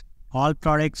products, all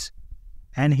products,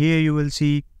 and here you will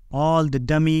see all the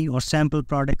dummy or sample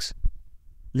products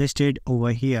listed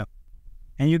over here.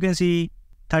 And you can see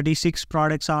 36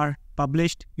 products are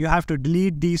published. You have to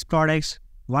delete these products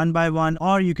one by one,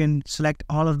 or you can select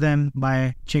all of them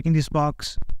by checking this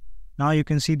box. Now you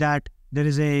can see that there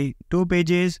is a 2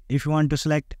 pages. If you want to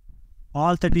select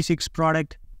all 36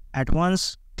 product at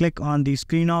once, click on the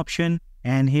screen option,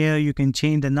 and here you can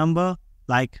change the number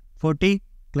like 40,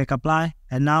 click apply,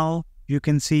 and now you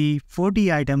can see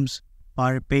 40 items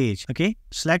per page. Okay,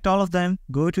 select all of them,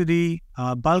 go to the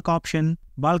bulk option,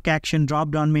 bulk action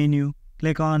drop down menu,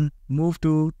 click on move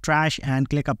to trash and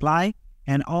click apply,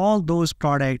 and all those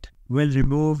products will be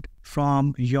removed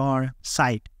from your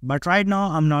site. But right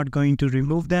now I'm not going to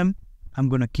remove them. I'm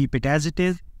going to keep it as it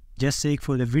is, just sake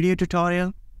for the video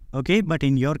tutorial. Okay, but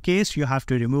in your case you have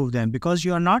to remove them because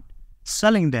you are not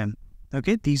selling them.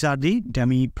 Okay, these are the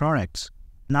dummy products.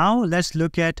 Now let's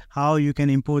look at how you can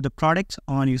import the products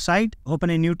on your site. Open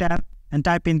a new tab and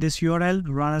type in this URL,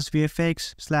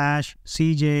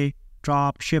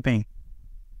 runasvfx/CJdropshipping.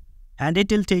 And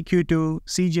it will take you to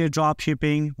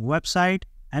CJdropshipping website.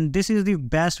 And this is the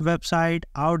best website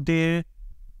out there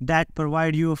that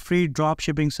provide you a free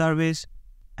dropshipping service.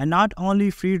 And not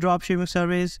only free dropshipping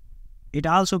service, it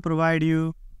also provide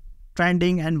you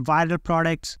trending and viral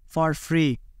products for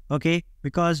free. Okay,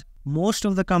 because most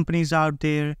of the companies out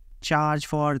there charge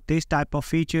for this type of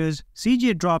features.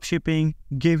 CJ Dropshipping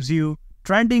gives you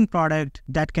trending product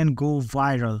that can go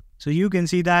viral. So you can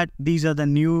see that these are the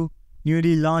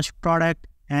newly launched product,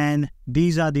 and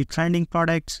these are the trending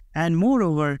products. And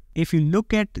moreover, if you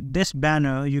look at this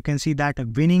banner, you can see that a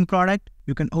winning product.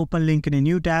 You can open link in a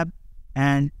new tab,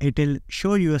 and it will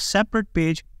show you a separate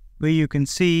page where you can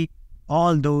see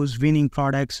all those winning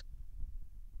products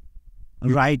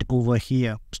right over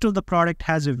here. Most of the product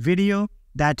has a video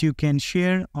that you can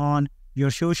share on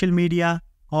your social media,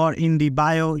 or in the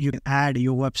bio you can add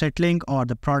your website link or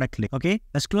the product link. Okay,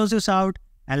 let's close this out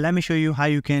and let me show you how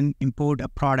you can import a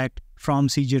product from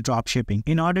CJ Dropshipping.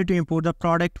 In order to import the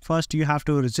product, first you have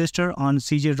to register on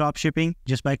CJ Dropshipping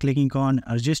just by clicking on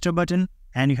a register button,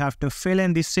 and you have to fill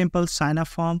in this simple sign up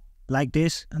form like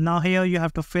this. And now here you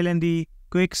have to fill in the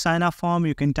quick sign up form.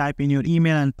 You can type in your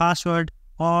email and password,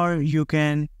 or you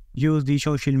can use the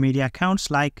social media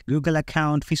accounts like Google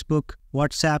account, Facebook,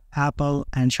 WhatsApp, Apple,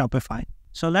 and Shopify.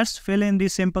 So let's fill in the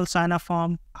simple sign up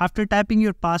form. After typing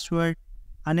your password,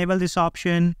 enable this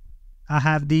option. I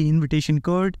have the invitation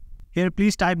code. Here,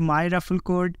 please type my referral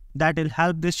code. That will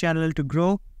help this channel to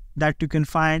grow, that you can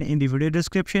find in the video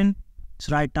description.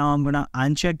 So right now I'm gonna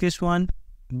uncheck this one.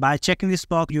 By checking this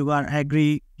box, you are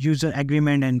agree user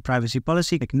agreement and privacy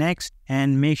policy. Click next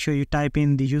and make sure you type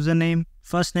in the username,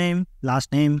 first name,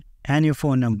 last name, and your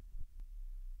phone number.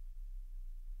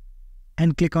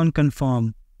 And click on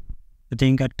confirm. I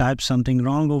think I typed something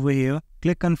wrong over here.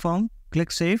 Click confirm,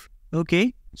 click save.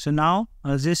 Okay, so now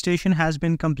registration has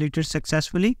been completed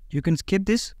successfully. You can skip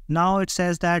this. Now it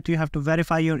says that you have to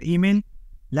verify your email.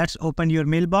 Let's open your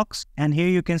mailbox, and here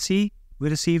you can see we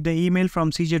received the email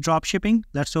from CJ Dropshipping.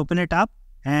 Let's open it up,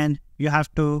 and you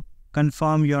have to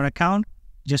confirm your account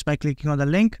just by clicking on the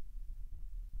link.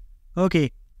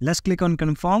 Okay, let's click on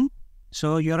confirm.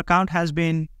 So your account has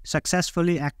been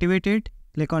successfully activated.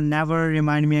 Click on never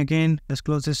remind me again. Let's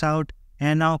close this out,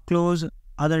 and now close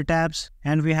other tabs,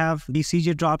 and we have the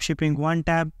CJ Dropshipping 1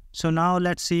 tab. So now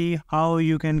let's see how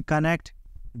you can connect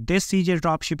this CJ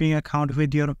Dropshipping account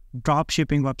with your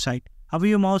dropshipping website. Hover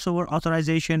your mouse over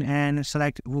authorization and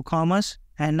select WooCommerce,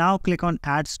 and now click on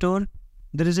add store.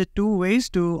 There is 2 ways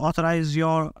to authorize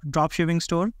your dropshipping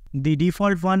store, the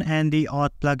default one and the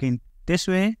auth plugin. This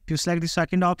way, to select the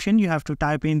second option, you have to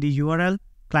type in the URL,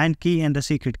 client key, and the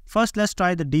secret. First, let's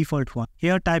try the default one.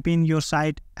 Here, type in your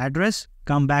site address,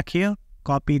 come back here,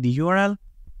 copy the URL.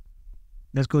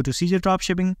 Let's go to CJ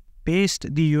Dropshipping,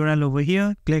 paste the URL over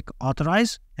here, click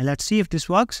authorize, and let's see if this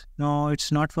works. No,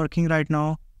 it's not working right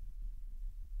now.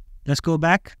 Let's go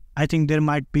back. I think there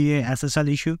might be a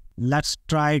SSL issue. Let's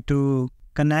try to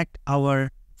connect our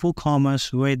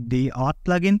WooCommerce with the auth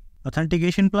plugin,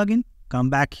 authentication plugin. Come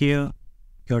back here,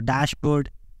 your dashboard,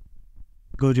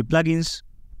 go to plugins,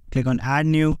 click on add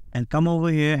new, and come over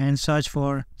here and search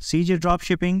for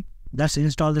CJdropshipping. Let's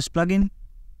install this plugin.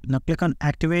 Now click on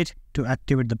activate to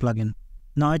activate the plugin.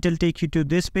 Now it will take you to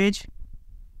this page.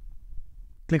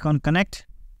 Click on connect,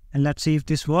 and let's see if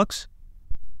this works.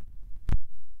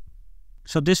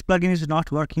 So this plugin is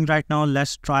not working right now.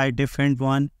 Let's try a different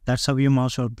one. That's how you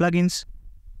mouse over plugins.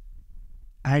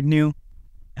 Add new,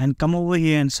 and come over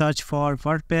here and search for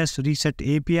WordPress Reset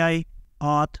API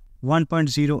Auth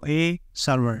 1.0a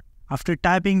server. After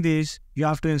typing this, you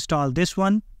have to install this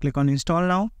one. Click on install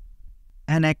now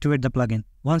and activate the plugin.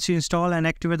 Once you install and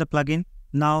activate the plugin,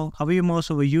 now hover your mouse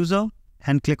over user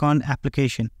and click on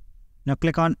application. Now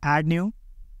click on add new.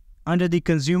 Under the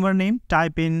consumer name,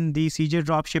 type in the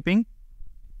CJdropshipping.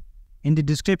 In the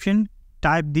description,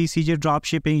 type the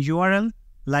CJdropshipping URL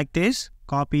like this.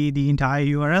 Copy the entire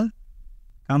URL.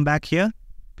 Come back here,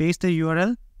 paste the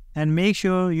URL, and make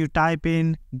sure you type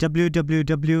in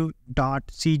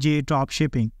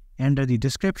www.CJdropshipping under the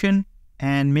description,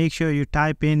 and make sure you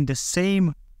type in the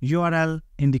same URL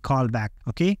in the callback.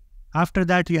 Okay. After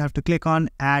that, you have to click on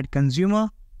add consumer,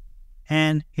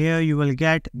 and here you will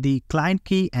get the client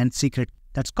key and secret.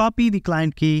 Let's copy the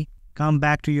client key. Come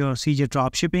back to your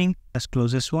CJdropshipping. Let's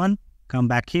close this one. Come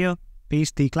back here,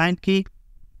 paste the client key.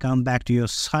 Come back to your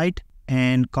site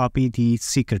and copy the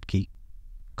secret key.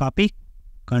 Copy,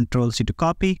 Ctrl+C to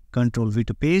copy, Ctrl+V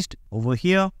to paste over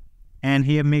here. And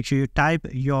here make sure you type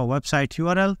your website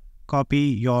URL, copy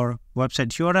your website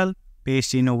URL,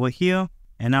 paste in over here.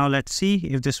 And now let's see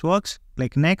if this works.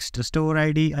 Click next. The store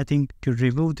ID, I think to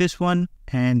remove this one,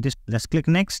 and this. Let's click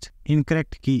next.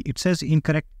 Incorrect key. It says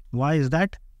incorrect. Why is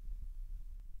that?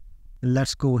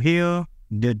 Let's go here,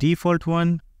 the default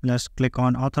one. Let's click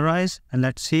on authorize, and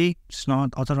let's see, it's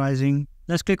not authorizing.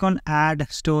 Let's click on add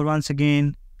store once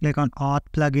again. Click on auth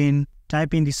plugin,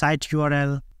 type in the site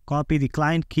URL, copy the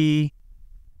client key,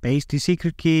 paste the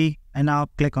secret key, and now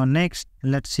click on next.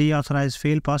 And let's see, authorize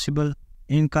fail possible.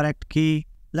 Incorrect key.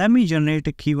 Let me generate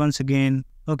a key once again.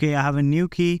 Okay, I have a new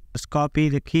key. Let's copy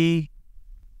the key.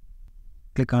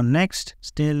 Click on next.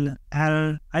 Still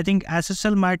error. I think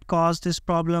SSL might cause this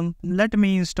problem. Let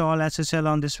me install SSL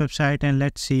on this website, and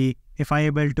let's see if I'm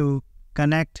able to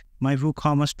connect my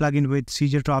WooCommerce plugin with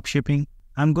CJdropshipping.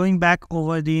 I'm going back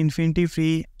over the Infinity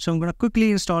Free. So I'm going to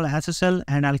quickly install SSL,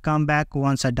 and I'll come back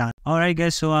once I'm done. Alright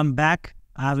guys, so I'm back.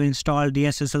 I've installed the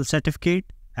SSL certificate.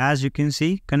 As you can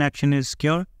see, connection is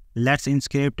secure. Let's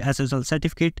Encrypt SSL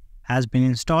certificate has been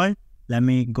installed. Let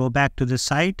me go back to the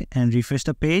site and refresh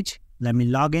the page. Let me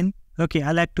log in. Okay,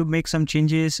 I like to make some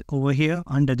changes over here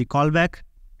under the callback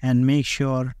and make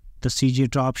sure the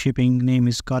CJdropshipping name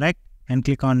is correct, and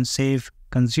click on save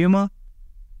consumer.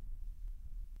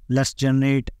 Let's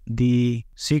generate the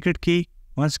secret key.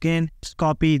 Once again, just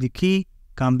copy the key,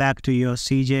 come back to your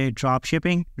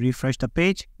CJdropshipping, refresh the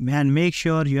page, and make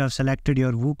sure you have selected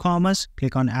your WooCommerce.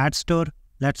 Click on add store.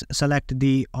 Let's select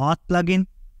the auth plugin,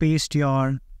 paste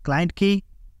your client key,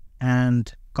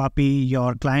 and copy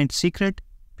your client secret,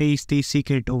 paste the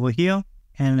secret over here,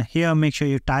 and here make sure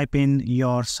you type in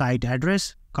your site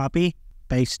address, copy,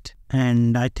 paste,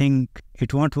 and I think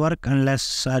it won't work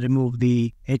unless I remove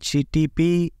the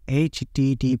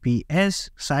 ℧𝗶𝗶𝗶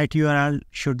site URL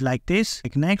should like this.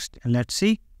 Click next, and let's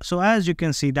see. So as you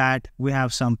can see that we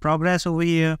have some progress over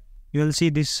here. You'll see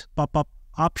this pop-up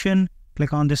option.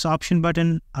 Click on this option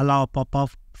button, allow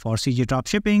pop-up for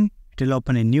CJdropshipping. It will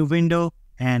open a new window,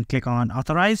 and click on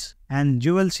authorize, and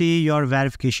you will see your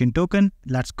verification token.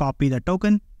 Let's copy the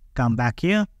token, come back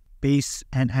here, paste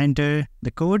and enter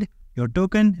the code, your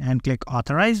token, and click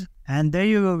authorize. And there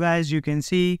you go guys, you can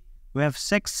see we have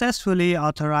successfully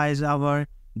authorized our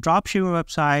dropshipping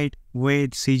website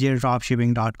with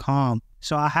CJdropshipping.com.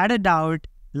 So I had a doubt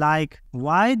like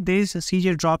why this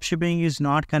CJdropshipping is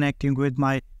not connecting with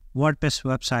my WordPress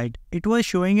website. It was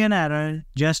showing an error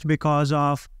just because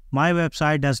of my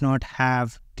website does not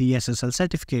have the SSL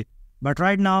certificate. But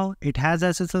right now it has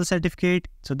SSL certificate,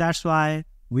 so that's why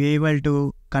we're able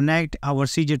to connect our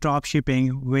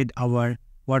CJdropshipping with our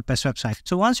WordPress website.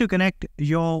 So once you connect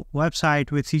your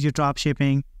website with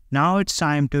CJdropshipping, now it's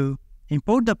time to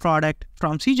import the product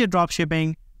from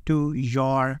CJdropshipping to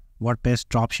your WordPress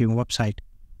dropshipping website.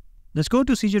 Let's go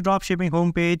to CJdropshipping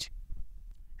homepage,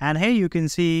 and here you can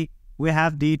see we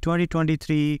have the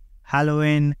 2023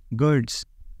 Halloween goods.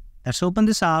 Let's open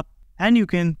this up, And you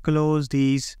can close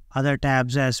these other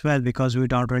tabs as well because we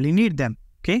don't really need them.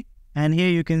 Okay. And here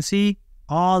you can see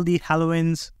all the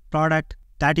𝗃𝗁's product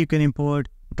that you can import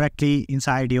directly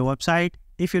inside your website.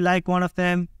 If you like one of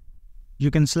them, you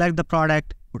can select the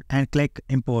product and click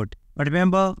import. But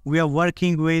remember, we are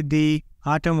working with the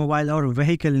automobile or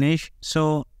vehicle niche,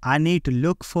 so I need to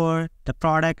look for the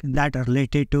product that are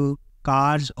related to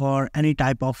cars or any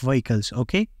type of vehicles.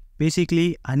 Okay.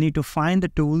 Basically, I need to find the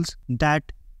tools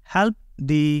that help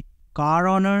the car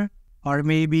owner or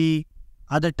maybe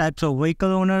other types of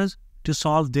vehicle owners to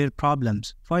solve their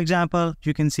problems. For example,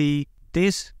 you can see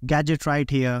this gadget right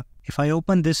here. If I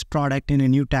open this product in a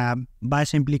new tab by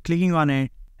simply clicking on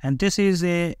it, and this is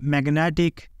a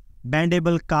magnetic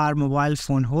bendable car mobile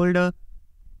phone holder,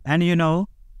 and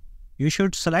you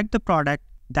should select the product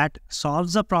that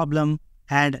solves the problem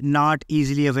and not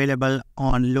easily available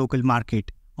on local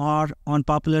market or on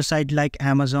popular site like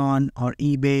Amazon or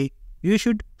eBay. You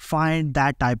should find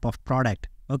that type of product.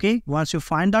 Okay, once you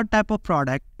find that type of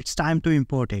product, it's time to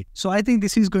import it. So I think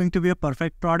this is going to be a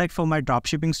perfect product for my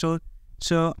dropshipping store.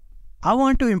 So I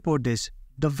want to import this.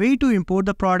 The way to import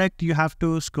the product, you have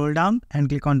to scroll down and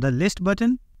click on the list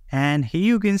button. And here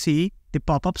you can see the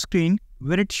pop-up screen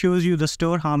where it shows you the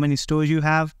store, how many stores you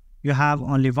have. You have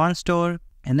only one store.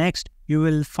 And next, you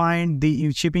will find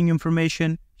the shipping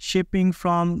information, shipping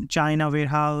from China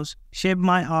warehouse, ship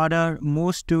my order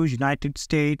most to United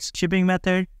States, shipping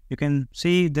method. You can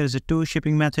see there's a 2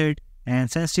 shipping method and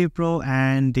Sensitive Pro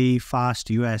and the Fast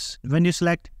US. When you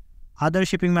select other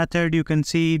shipping method, you can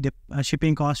see the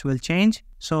shipping cost will change.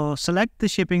 So select the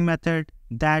shipping method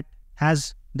that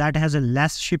has a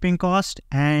less shipping cost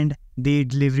and the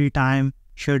delivery time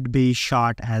should be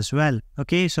short as well.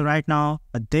 Okay, so right now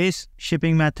this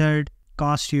shipping method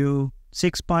costs you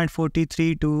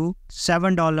 $6.43 to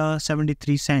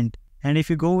 $7.73. And if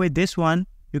you go with this one,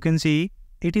 you can see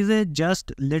it is a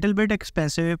just little bit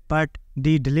expensive, but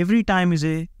the delivery time is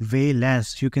a way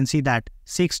less. You can see that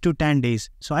 6 to 10 days.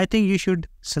 So I think you should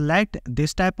select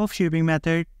this type of shipping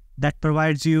method that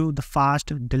provides you the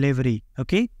fast delivery.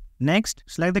 Okay. Next,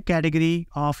 select the category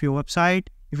of your website.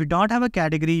 If you don't have a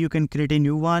category, you can create a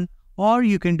new one, or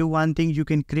you can do one thing. You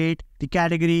can create the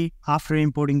category after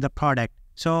importing the product.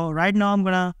 So right now I'm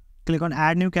going to click on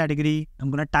add new category. I'm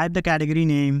going to type the category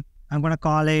name. I'm going to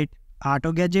call it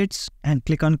auto gadgets and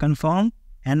click on confirm.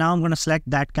 And now I'm going to select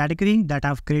that category that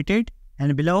I've created.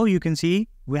 And below you can see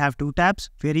we have 2 tabs,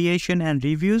 variation and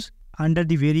reviews. Under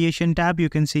the variation tab, you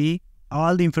can see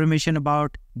all the information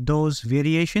about those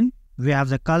variation. We have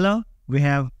the color, we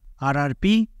have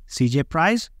RRP, CJ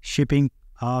price, shipping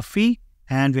fee,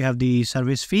 and we have the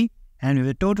service fee, and we have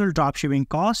the total dropshipping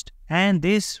cost. And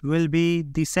this will be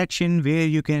the section where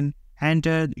you can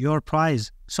enter your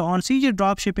price. So on CJ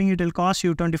dropshipping, it will cost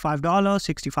you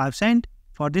 $25.65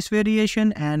 for this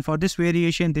variation, and for this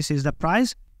variation, this is the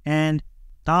price. And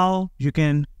now you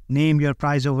can name your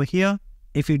price over here.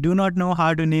 If you do not know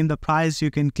how to name the price,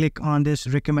 you can click on this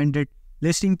recommended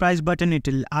listing price button. It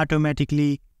will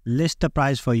automatically list the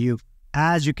price for you,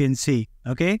 as you can see.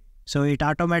 Okay, so it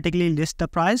automatically lists the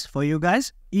price for you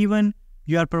guys. Even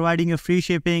you are providing a free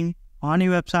shipping on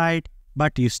your website,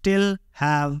 but you still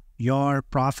have your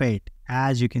profit,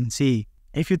 as you can see.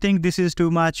 If you think this is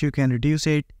too much, you can reduce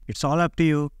it. It's all up to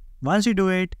you. Once you do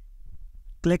it,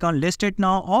 click on list it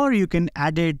now, or you can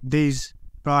edit this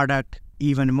product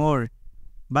even more.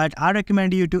 But I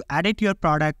recommend you to edit your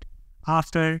product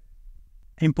after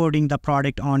importing the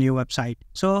product on your website.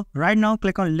 So right now,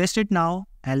 click on list it now,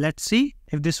 and let's see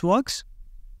if this works.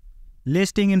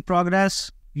 Listing in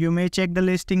progress. You may check the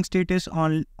listing status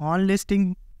on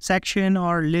listing section,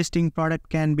 or listing product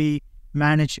can be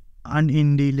managed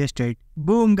in the listed.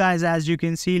 Boom guys, as you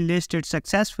can see, listed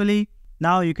successfully.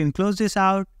 Now you can close this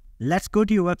out. Let's go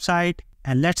to your website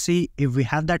and let's see if we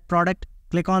have that product.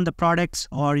 Click on the products,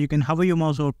 or you can hover your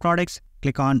mouse over products,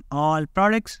 click on all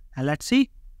products, and let's see.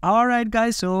 Alright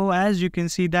guys, so as you can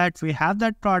see that we have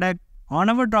that product on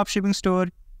our dropshipping store.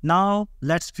 Now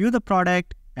let's view the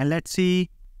product and let's see.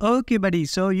 Okay buddy,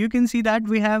 so you can see that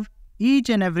we have each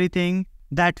and everything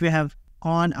that we have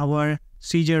on our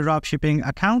CJ dropshipping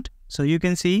account. So you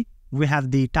can see we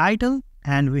have the title,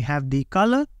 and we have the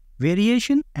color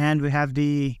variation, and we have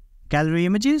the gallery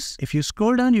images. If you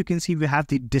scroll down, you can see we have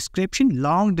the description,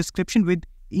 long description with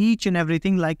each and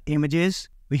everything like images.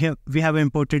 We have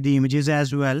imported the images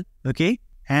as well. Okay,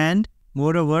 and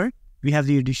moreover, we have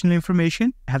the additional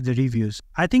information, have the reviews.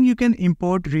 I think you can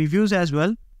import reviews as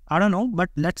well. I don't know, but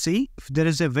let's see if there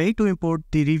is a way to import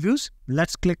the reviews.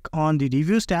 Let's click on the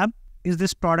reviews tab. Is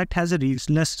this product has a reviews?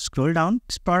 Let's scroll down.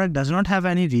 This product does not have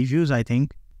any reviews, I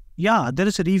think. Yeah, there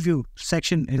is a review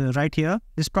section right here.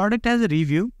 This product has a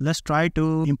review. Let's try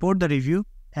to import the review.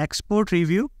 Export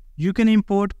review. You can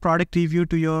import product review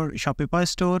to your Shopify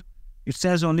store. It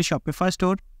says only Shopify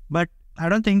store, but I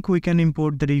don't think we can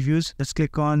import the reviews. Let's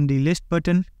click on the list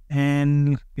button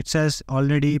and it says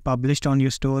already published on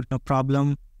your store. No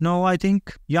problem. No, I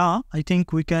think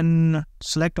we can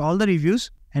select all the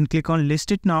reviews and click on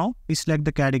list it now. We select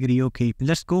the category. Okay,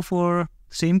 let's go for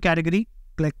same category.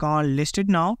 Click on list it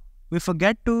now. We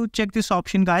forget to check this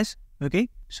option, guys. Okay,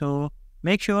 so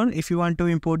make sure if you want to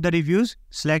import the reviews,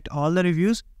 select all the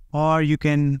reviews, or you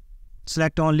can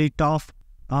select only top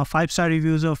 5-star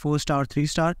reviews or 4-star,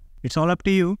 3-star. It's all up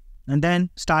to you. And then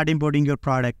start importing your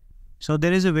product. So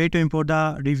there is a way to import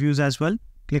the reviews as well.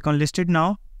 Click on listed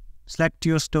now. Select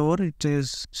your store.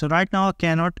 So right now I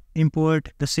cannot import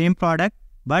the same product,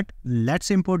 but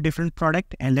let's import different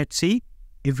product and let's see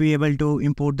if we're able to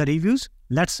import the reviews.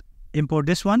 Let's import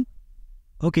this one.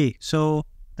 Okay, so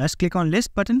let's click on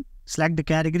list button. Select the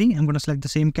category. I'm going to select the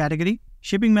same category.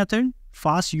 Shipping method,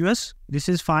 fast US. This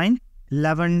is fine.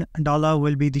 $11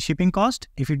 will be the shipping cost.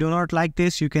 If you do not like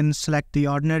this, you can select the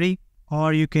ordinary,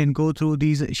 or you can go through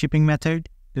these shipping method.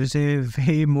 There's a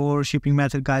way more shipping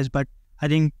method, guys, but I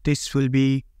think this will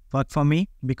be work for me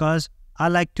because I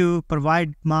like to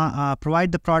provide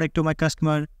the product to my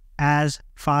customer as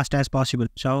fast as possible.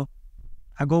 So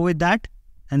I go with that,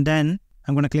 and then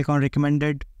I'm going to click on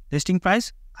recommended listing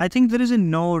price. I think there is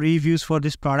no reviews for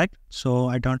this product, so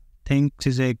I don't think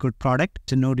this is a good product.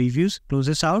 So no reviews. Close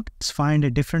this out. Let's find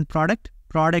a different product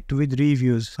with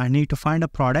reviews. I need to find a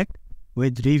product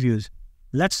with reviews.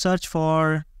 Let's search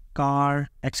for car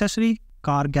accessory,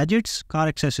 car gadgets, car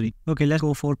accessory. Okay, let's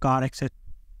go for car accessory.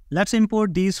 Let's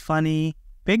import these funny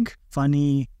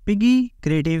piggy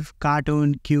creative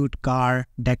cartoon cute car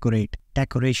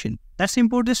decoration. Let's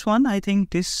import this one. I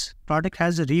think this product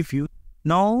has a review.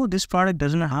 No, this product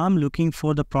doesn't. I'm looking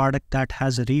for the product that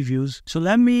has reviews. So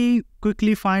let me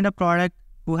quickly find a product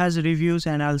who has reviews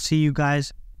and I'll see you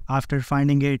guys after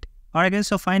finding it. Alright guys,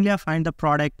 so finally I find the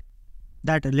product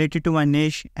that related to my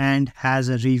niche and has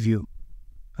a review.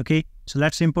 Okay, so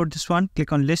let's import this one.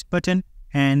 Click on list button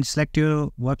and select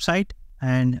your website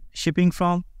and shipping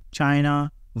from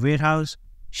China, warehouse,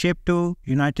 ship to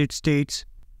United States,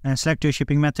 and select your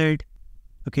shipping method.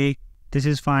 Okay, this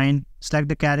is fine. Select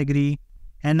the category.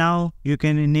 And now you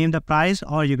can name the price,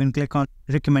 or you can click on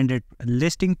recommended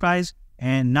listing price.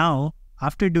 And now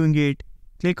after doing it,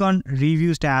 click on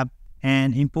reviews tab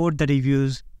and import the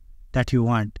reviews that you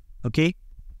want. Okay.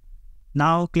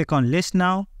 Now click on list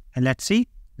now and let's see.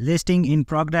 Listing in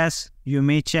progress. You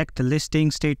may check the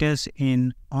listing status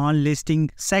in on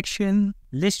listing section.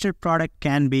 Listed product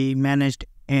can be managed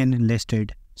in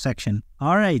listed section.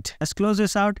 All right, let's close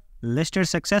this out. Listed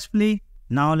successfully.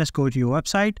 Now let's go to your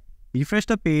website. Refresh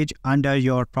the page under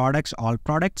your products, all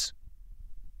products.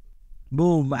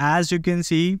 Boom, as you can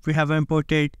see, we have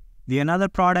imported the another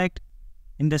product.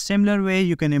 In the similar way,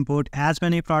 you can import as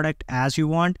many products as you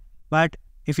want. But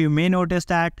if you may notice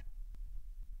that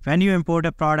when you import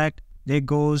a product, it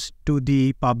goes to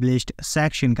the published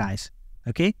section, guys.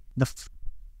 Okay.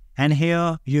 And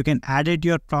here you can edit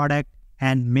your product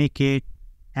and make it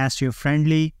SEO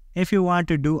friendly if you want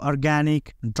to do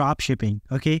organic drop shipping.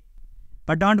 Okay.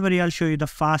 But don't worry, I'll show you the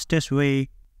fastest way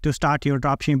to start your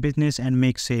dropshipping business and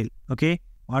make sale. Okay.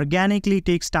 Organically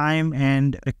takes time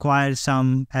and requires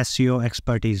some SEO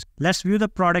expertise. Let's view the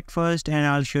product first and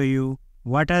I'll show you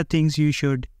what are things you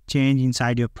should change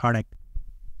inside your product.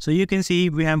 So you can see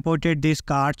we have imported this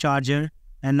car charger,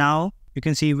 and now you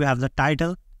can see we have the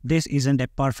title. This isn't a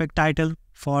perfect title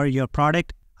for your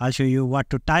product. I'll show you what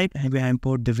to type, and we have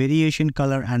import the variation,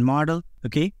 color and model.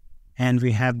 Okay. And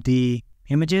we have the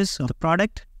images of the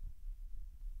product,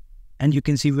 and you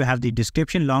can see we have the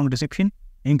description, long description,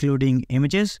 including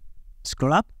images.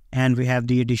 Scroll up and we have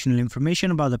the additional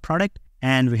information about the product,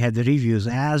 and we have the reviews.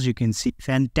 As you can see,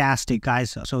 fantastic,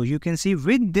 guys. So you can see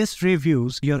with this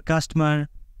reviews, your customer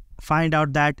find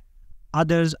out that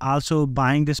others also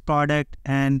buying this product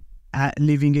and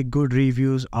leaving a good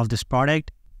reviews of this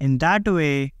product. In that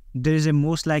way, there is a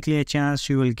most likely a chance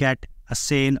you will get a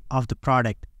sale of the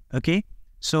product. Okay.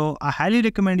 So I highly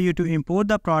recommend you to import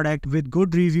the product with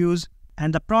good reviews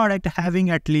and the product having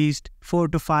at least 4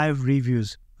 to 5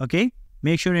 reviews. Okay.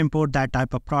 Make sure to import that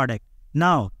type of product.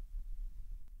 Now,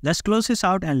 let's close this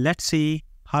out and let's see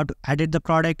how to edit the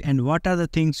product and what are the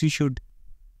things you should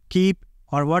keep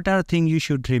or what are the things you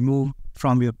should remove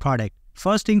from your product.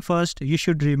 First thing first, you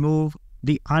should remove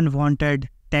the unwanted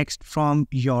text from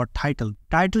your title.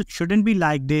 Title shouldn't be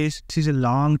like this. This is a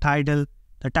long title.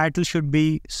 The title should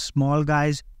be small,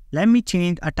 guys. Let me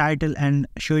change a title and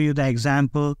show you the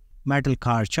example. Metal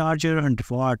car charger, 100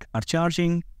 watt are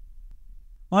charging.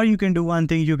 Or you can do one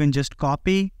thing, you can just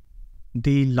copy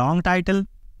the long title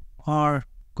or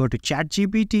go to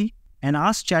ChatGPT and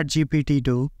ask ChatGPT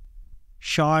to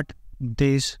short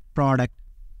this product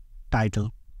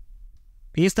title.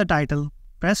 Paste the title,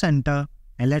 press enter,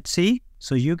 and let's see.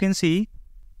 So you can see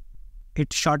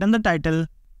it shortened the title,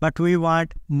 but we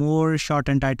want more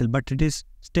shortened title, but it is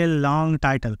still long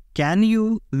title. Can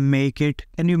you make it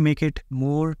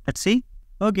more? Let's see.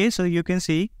 Okay, so you can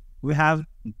see we have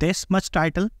this much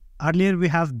title. Earlier we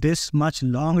have this much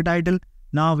long title.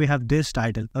 Now we have this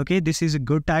title. Okay, this is a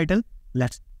good title.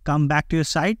 Let's come back to your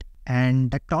site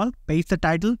and select all, paste the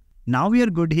title. Now we are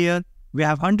good here. We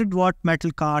have 100 watt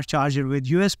metal car charger with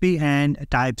USB and a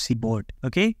Type-C port.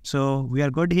 Okay, so we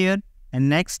are good here. And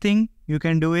next thing you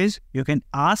can do is you can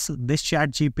ask this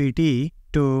ChatGPT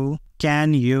to,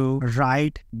 can you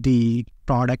write the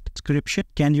product description?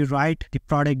 Can you write the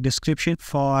product description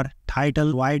for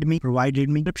title provided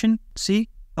me description? See?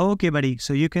 Okay, buddy.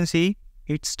 So you can see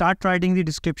it start writing the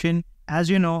description. As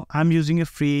you know, I'm using a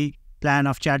free plan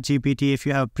of ChatGPT. If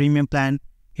you have a premium plan,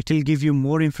 it will give you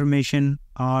more information,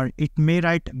 or it may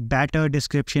write better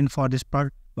description for this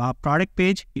product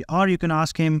page. Or you can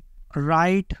ask him,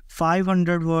 write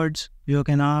 500 words. You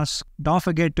can ask, don't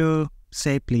forget to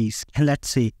say please. And let's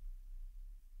see.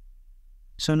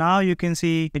 So now you can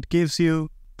see it gives you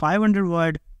 500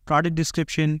 word product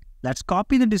description. Let's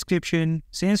copy the description.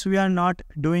 Since we are not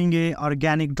doing a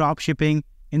organic drop shipping,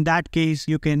 in that case,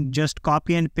 you can just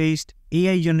copy and paste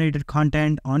AI generated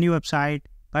content on your website.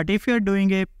 But if you're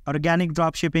doing a organic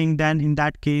drop shipping, then in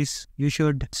that case, you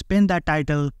should spin that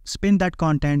title, spin that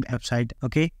content website.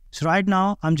 Okay. So right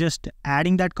now I'm just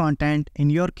adding that content. In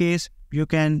your case, you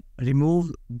can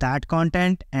remove that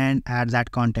content and add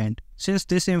that content. Since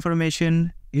this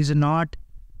information is not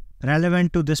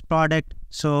relevant to this product,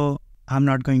 so I'm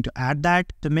not going to add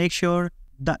that. To make sure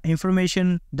the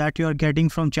information that you're getting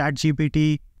from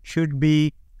ChatGPT should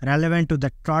be relevant to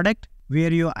that product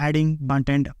where you're adding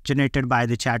content generated by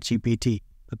the ChatGPT.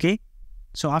 Okay.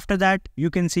 So after that, you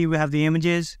can see we have the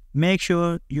images. Make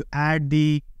sure you add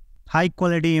the high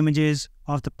quality images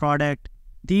of the product.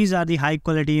 These are the high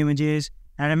quality images.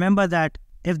 And remember that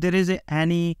if there is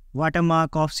any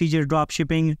watermark of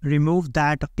CJdropshipping, remove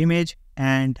that image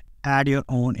and add your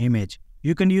own image.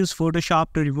 You can use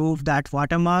Photoshop to remove that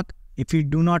watermark. If you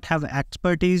do not have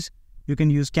expertise, you can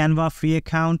use Canva free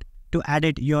account to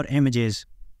edit your images.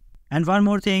 And one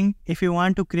more thing, if you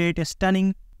want to create a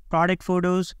stunning product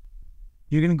photos,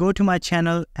 you can go to my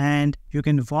channel and you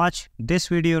can watch this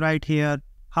video right here,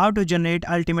 how to generate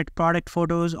ultimate product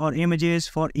photos or images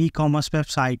for e-commerce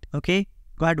website. Okay,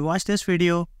 go ahead, watch this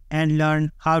video and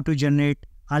learn how to generate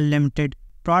unlimited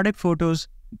product photos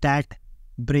that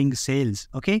bring sales.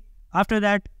 Okay, after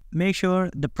that, make sure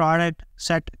the product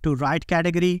set to right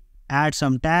category, add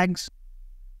some tags.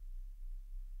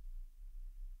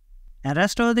 And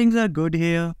rest of the things are good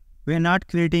here. We're not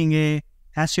creating a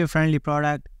SEO friendly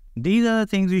product. These are the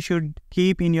things you should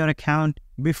keep in your account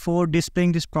before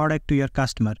displaying this product to your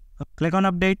customer. Click on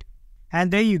update and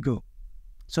there you go.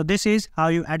 So this is how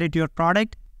you edit your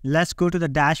product. Let's go to the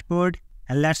dashboard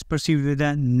and let's proceed with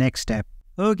the next step.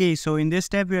 Okay, so in this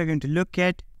step, we are going to look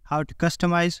at how to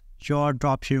customize your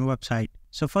dropshipping website.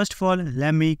 So first of all,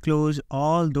 let me close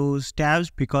all those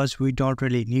tabs because we don't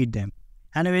really need them.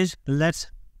 Anyways, let's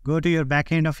go to your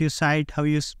backend of your site. Have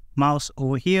your mouse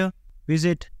over here,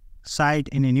 visit site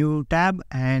in a new tab,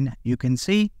 and you can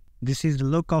see this is the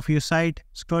look of your site.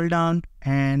 Scroll down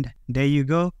and there you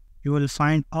go. You will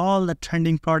find all the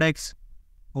trending products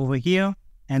over here,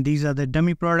 and these are the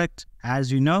dummy products,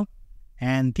 as you know,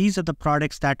 and these are the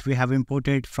products that we have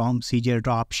imported from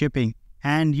CJdropshipping.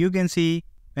 And you can see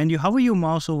when you hover your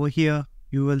mouse over here,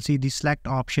 you will see the select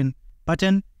option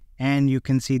button, and you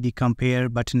can see the compare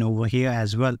button over here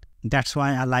as well. That's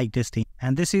why I like this thing.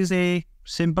 And this is a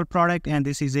simple product and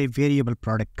this is a variable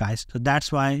product, guys. So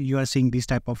that's why you are seeing this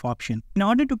type of option. In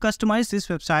order to customize this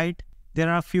website, there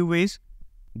are a few ways.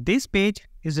 This page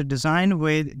is a design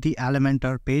with the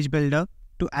Elementor page builder.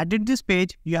 To edit this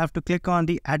page, you have to click on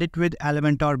the Edit with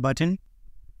Elementor button.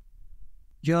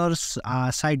 Your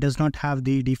site does not have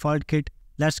the default kit.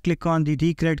 Let's click on the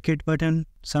Recreate Kit button.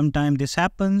 Sometimes this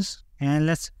happens. And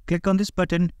let's click on this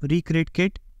button, Recreate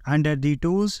Kit, under the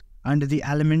tools, under the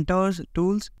Elementor's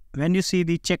tools. When you see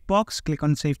the checkbox, click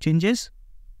on Save Changes.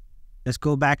 Let's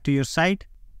go back to your site.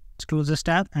 Let's close this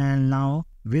tab and now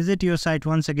visit your site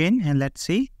once again and let's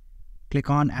see. Click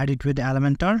on Edit with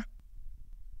Elementor.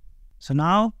 So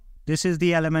now this is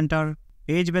the Elementor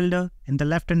page builder. In the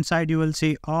left hand side, you will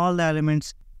see all the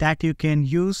elements that you can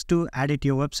use to edit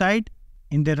your website.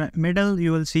 In the middle,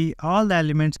 you will see all the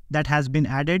elements that has been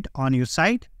added on your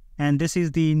site. And this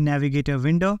is the navigator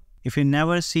window. If you've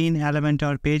never seen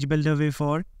Elementor Page Builder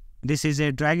before, this is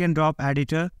a drag and drop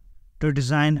editor to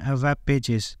design web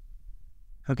pages.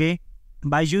 Okay.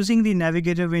 By using the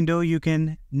navigator window, you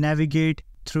can navigate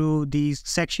through these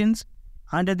sections.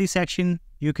 Under the section,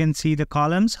 you can see the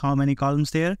columns, how many columns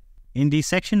there. In the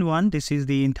section 1, this is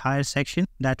the entire section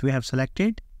that we have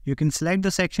selected. You can select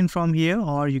the section from here,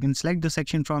 or you can select the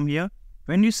section from here.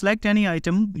 When you select any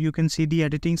item, you can see the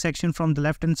editing section from the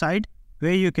left hand side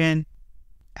where you can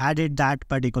edit that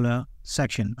particular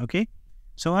section. Okay.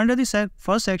 So under the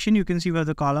first section, you can see we have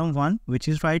the column 1, which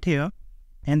is right here.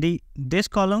 And this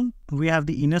column, we have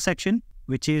the inner section,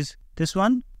 which is this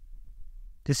one.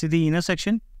 This is the inner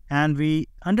section. And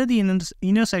under the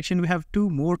inner section, we have 2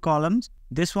 more columns.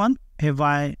 This one, if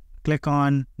I click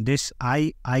on this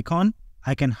eye icon,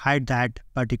 I can hide that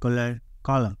particular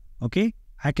column. Okay.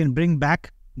 I can bring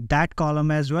back that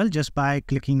column as well just by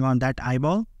clicking on that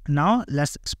eyeball. Now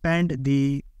let's expand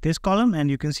this column, and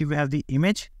you can see we have the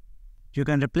image. You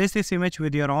can replace this image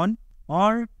with your own,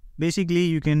 or basically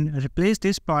you can replace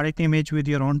this product image with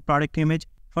your own product image.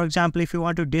 For example, if you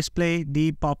want to display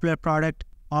the popular product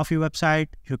of your website,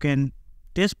 you can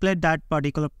display that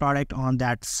particular product on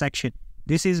that section.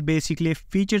 This is basically a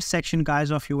featured section, guys,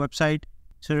 of your website.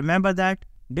 So remember that,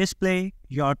 display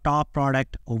your top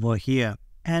product over here.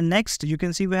 And next, you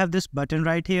can see we have this button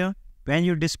right here. When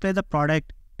you display the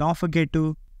product, don't forget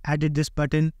to edit this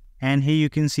button. And here you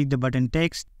can see the button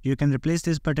text. You can replace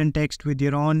this button text with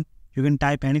your own. You can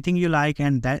type anything you like,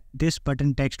 and this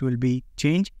button text will be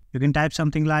changed. You can type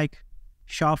something like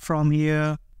shop from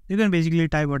here. You can basically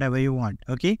type whatever you want.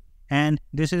 Okay. And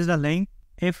this is the link.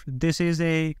 If this is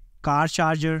a car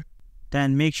charger,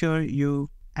 then make sure you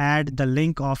add the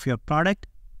link of your product.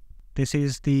 This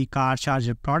is the car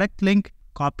charger product link.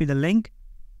 Copy the link,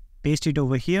 paste it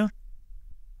over here,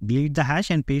 delete the hash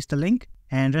and paste the link.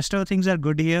 And rest of the things are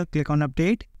good here. Click on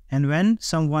update. And when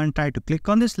someone try to click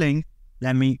on this link,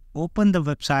 let me open the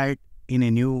website in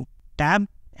a new tab,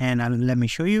 and let me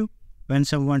show you. When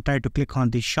someone try to click on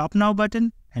the shop now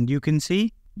button, and you can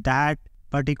see that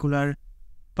particular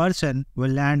person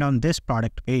will land on this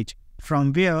product page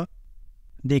from where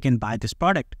they can buy this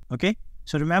product. Okay.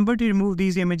 So remember to remove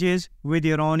these images with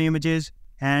your own images,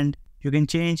 and you can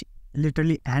change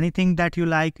literally anything that you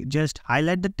like. Just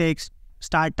highlight the text,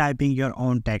 start typing your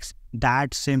own text.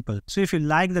 That's simple. So if you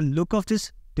like the look of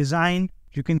this design,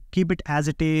 you can keep it as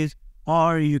it is,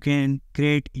 or you can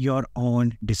create your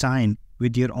own design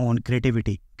with your own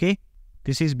creativity. Okay.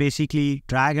 This is basically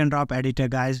drag and drop editor,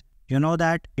 guys. You know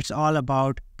that it's all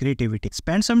about creativity.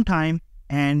 Spend some time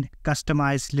and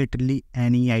customize literally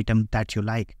any item that you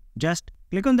like. Just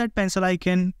click on that pencil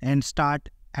icon and start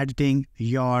editing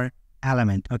your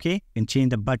element. Okay. You can change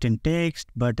the button text,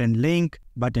 button link,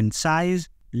 button size,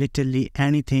 literally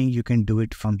anything. You can do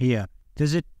it from here.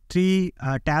 There's 3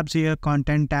 tabs here: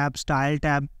 content tab, style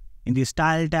tab. In the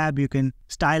style tab, you can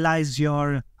stylize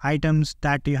your items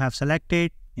that you have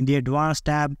selected. In the advanced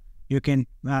tab, you can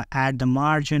add the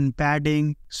margin,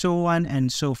 padding, so on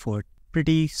and so forth.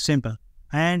 Pretty simple.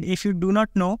 And if you do not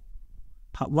know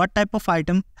what type of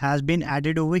item has been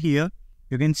added over here,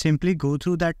 you can simply go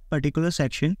through that particular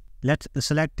section. Let's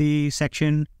select the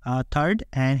section 3rd,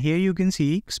 and here you can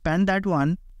see expand that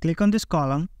one. Click on this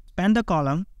column, expand the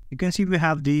column. You can see we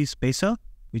have the spacer,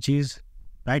 which is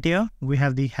right here. We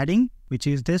have the heading, which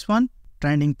is this one,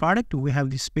 trending product. We have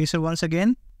the spacer once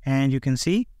again, and you can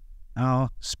see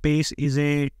space is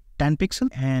a 10 pixel,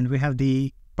 and we have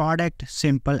the product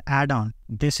simple add-on.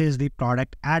 This is the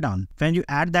product add-on. When you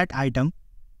add that item,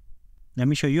 let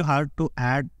me show you how to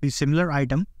add the similar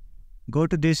item. Go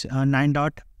to this 9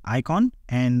 dot icon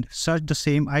and search the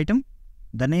same item.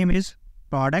 The name is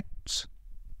products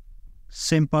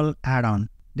simple add-on.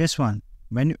 This one.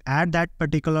 When you add that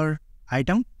particular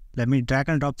item, let me drag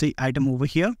and drop the item over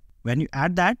here. When you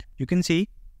add that, you can see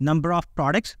number of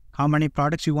products, how many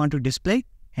products you want to display,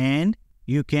 and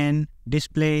you can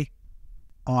display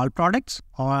all products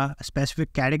or a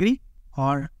specific category,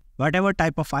 or whatever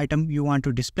type of item you want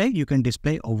to display, you can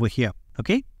display over here.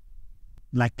 Okay.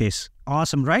 Like this.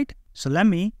 Awesome, right? So let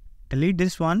me delete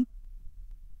this one.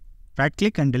 Right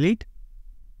click and delete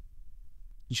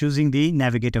using the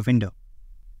navigator window.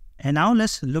 And now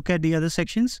let's look at the other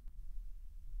sections.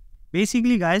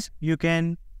 Basically, guys, you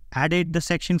can edit the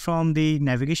section from the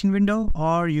navigation window,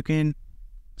 or you can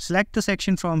select the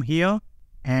section from here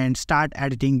and start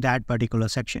editing that particular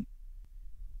section.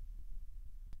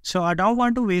 So I don't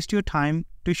want to waste your time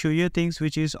to show you things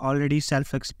which is already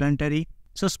self-explanatory.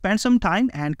 So spend some time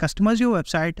and customize your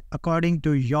website according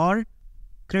to your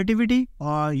creativity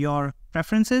or your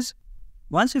preferences.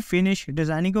 Once you finish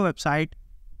designing your website,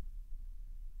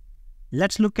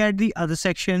 let's look at the other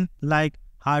section like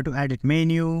how to edit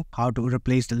menu, how to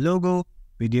replace the logo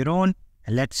with your own,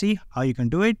 and let's see how you can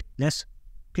do it. Let's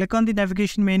click on the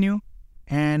navigation menu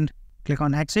and click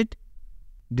on exit,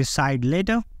 decide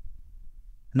later.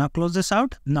 Now close this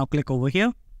out. Now click over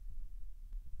here.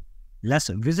 Let's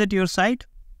visit your site.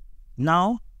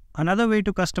 Now another way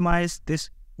to customize this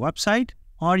website,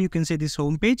 or you can say this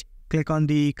home page, click on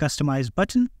the customize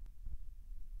button.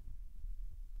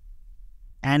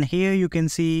 And here you can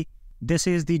see this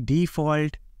is the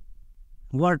default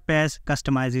WordPress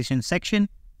customization section.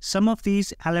 Some of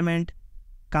these elements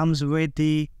comes with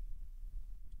the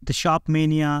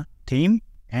Shopmania theme,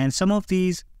 and some of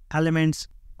these elements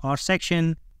or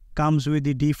section comes with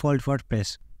the default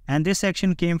WordPress. And this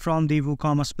section came from the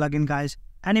WooCommerce plugin, guys.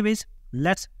 Anyways,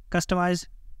 let's customize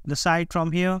the site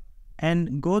from here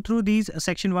and go through these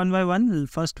section one by one.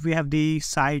 First, we have the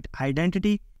site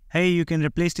identity. Hey, you can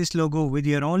replace this logo with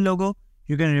your own logo.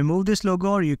 You can remove this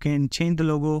logo, or you can change the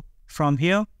logo from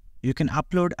here. You can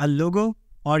upload a logo,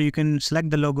 or you can select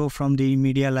the logo from the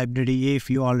media library if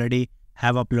you already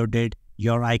have uploaded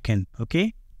your icon.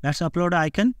 Okay, let's upload an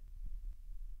icon.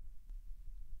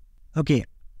 Okay,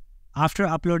 after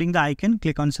uploading the icon,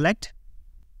 click on select,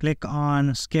 click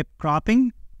on skip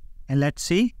cropping, and let's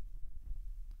see.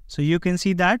 So you can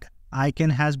see that icon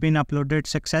has been uploaded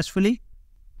successfully,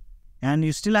 and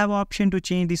you still have option to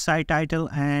change the site title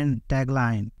and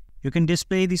tagline. You can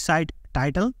display the site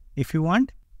title if you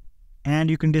want, and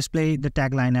you can display the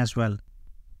tagline as well.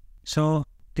 So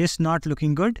this not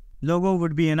looking good. Logo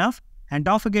would be enough, and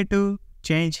don't forget to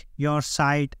change your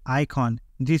site icon.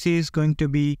 This is going to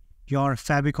be your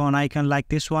favicon icon like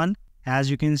this one. As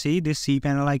you can see, this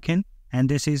cPanel icon, and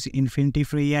this is Infinity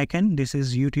Free icon. This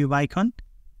is YouTube icon.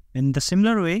 In the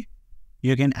similar way,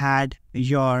 you can add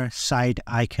your site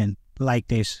icon like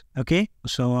this. Okay,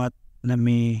 so let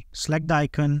me select the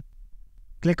icon,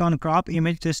 click on crop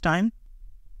image this time.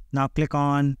 Now click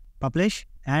on publish,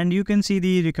 and you can see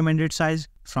the recommended size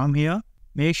from here.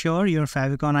 Make sure your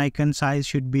favicon icon size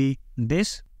should be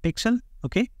this pixel.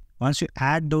 Okay, once you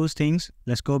add those things,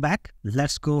 let's go back.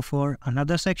 Let's go for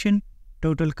another section,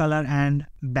 total color and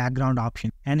background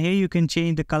option. And here you can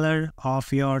change the color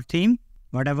of your theme,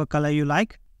 whatever color you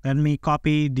like. Let me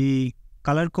copy the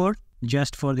color code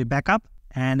just for the backup.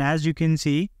 And as you can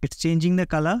see, it's changing the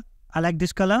color. I like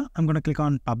this color. I'm going to click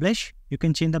on publish. You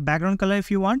can change the background color if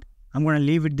you want. I'm going to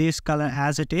leave it this color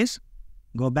as it is.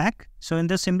 Go back. So in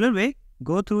the similar way,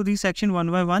 go through the section one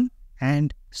by one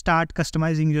and start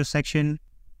customizing your section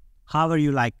however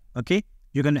you like. Okay,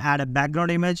 you can add a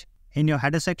background image in your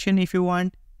header section if you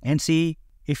want, and see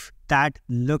if that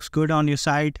looks good on your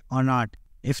site or not.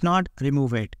 If not,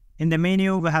 remove it. In the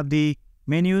menu, we have the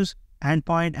menus,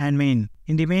 endpoint, and main.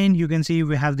 In the main, you can see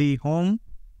we have the home,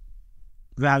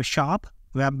 we have shop,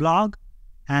 we have blog,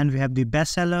 and we have the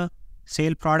bestseller,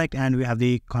 sale product, and we have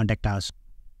the contact us.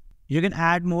 You can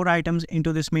add more items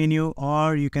into this menu,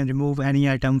 or you can remove any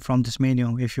item from this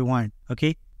menu if you want.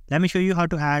 Okay, let me show you how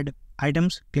to add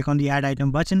items. Click on the add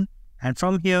item button, and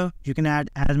from here you can add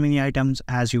as many items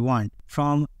as you want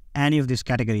from any of these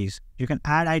categories. You can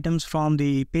add items from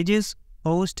the pages,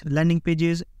 post, landing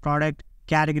pages, product,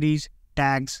 categories,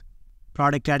 tags,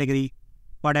 product category,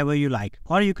 whatever you like.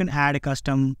 Or you can add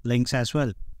custom links as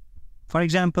well. For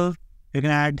example, you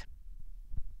can add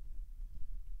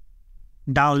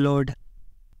download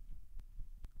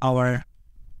our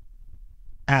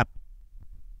app.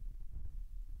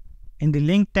 In the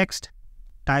link text,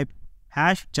 type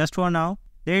hash just for now.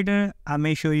 Later, I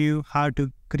may show you how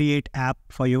to create app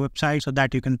for your website so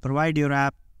that you can provide your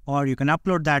app, or you can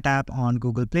upload that app on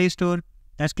Google Play Store.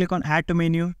 Let's click on add to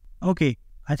menu. Okay,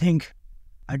 I think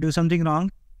I do something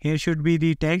wrong. Here should be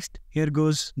the text. Here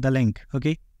goes the link.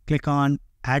 Okay, click on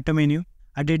add to menu.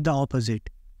 I did the opposite.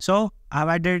 So I've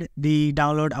added the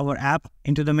download our app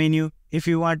into the menu. If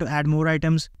you want to add more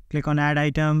items, click on add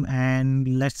item,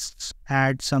 and let's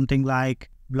add something like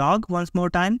blog once more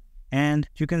time. And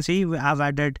you can see I've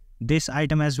added this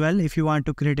item as well. If you want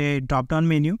to create a drop down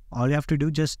menu, all you have to do,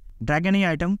 just drag any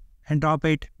item and drop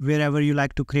it wherever you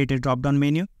like to create a drop down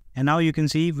menu. And now you can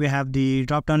see we have the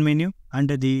drop down menu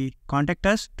under the contact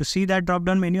us. To see that drop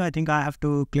down menu, I think I have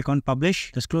to click on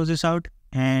publish. Let's close this out,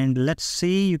 and let's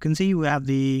see. You can see we have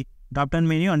the drop down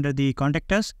menu under the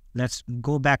contact us. Let's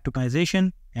go back to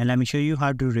customization, and let me show you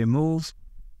how to remove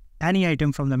any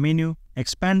item from the menu.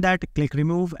 Expand that, click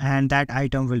remove, and that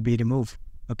item will be removed.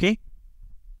 Okay,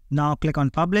 now click on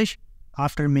publish.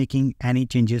 after making any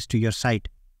changes to your site.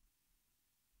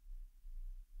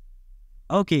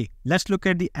 Okay, let's look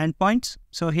at the endpoints.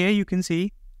 So here you can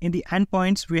see in the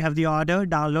endpoints, we have the order,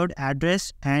 download,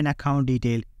 address, and account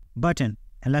detail button.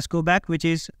 And let's go back, which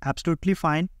is absolutely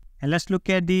fine. And let's look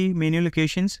at the menu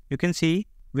locations. You can see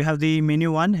we have the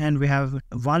menu 1 and we have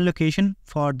one location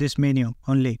for this menu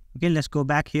only. Okay, let's go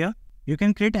back here. You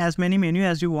can create as many menus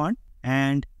as you want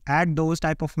and add those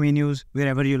type of menus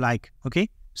wherever you like. Okay,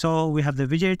 so we have the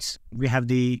widgets, we have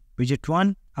the widget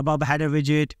 1, above header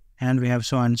widget, and we have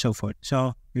so on and so forth.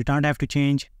 So you don't have to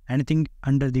change anything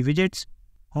under the widgets.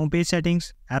 Homepage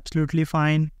settings, absolutely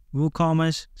fine.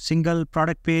 WooCommerce, single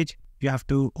product page. You have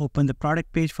to open the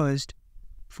product page first.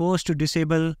 Force to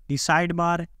disable the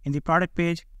sidebar in the product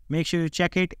page. Make sure you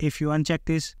check it. If you uncheck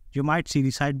this, you might see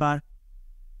the sidebar.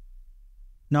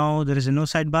 Now there is no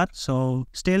sidebar, so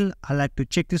still I like to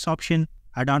check this option.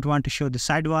 I don't want to show the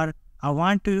sidebar. I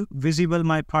want to visible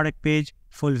my product page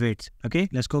full width. Okay,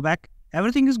 let's go back.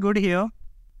 Everything is good here.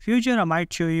 Future, I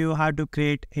might show you how to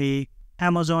create a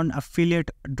Amazon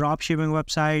affiliate dropshipping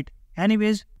website.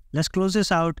 Anyways, let's close this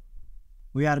out.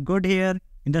 We are good here.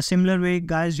 In the similar way,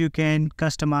 guys, you can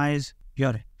customize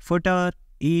your footer,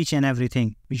 each and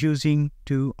everything using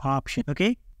 2 options.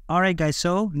 Okay. All right, guys.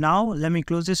 So now let me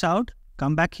close this out.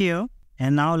 Come back here.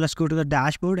 And now let's go to the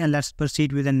dashboard and let's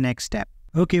proceed with the next step.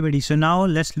 Okay, buddy. So now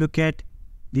let's look at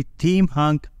the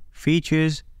Themehunk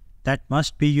features that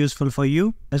must be useful for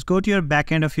you. Let's go to your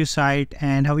backend of your site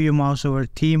and hover your mouse over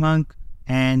Themehunk,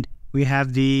 and we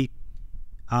have the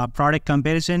product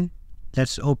comparison.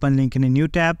 Let's open link in a new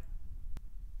tab,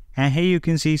 and here you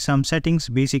can see some settings,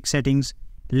 basic settings,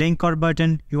 link or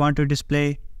button you want to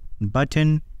display,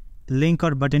 button, link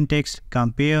or button text,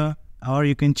 compare, or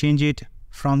you can change it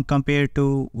from compare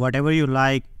to whatever you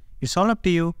like. It's all up to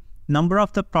you. Number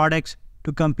of the products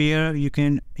to compare, you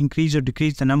can increase or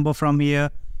decrease the number from here.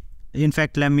 In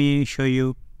fact, let me show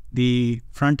you the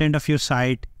front end of your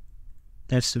site.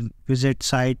 Let's visit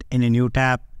site in a new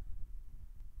tab.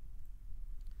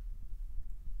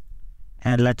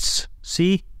 And let's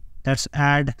see, let's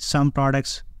add some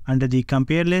products under the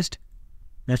compare list.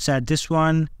 Let's add this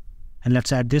one, and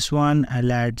let's add this one, and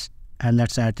let's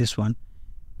add this one.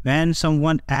 When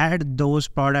someone add those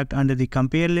products under the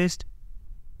compare list,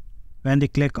 when they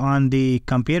click on the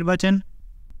compare button,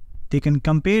 they can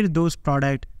compare those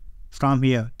products from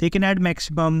here. They can add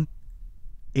maximum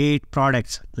 8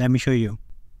 products. Let me show you.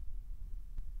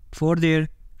 4 there,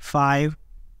 5,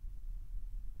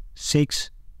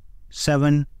 6,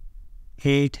 7,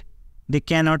 8. They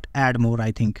cannot add more,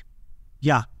 I think.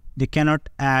 Yeah, they cannot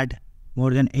add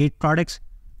more than 8 products.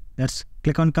 Let's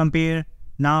click on compare.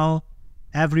 Now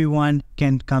everyone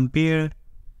can compare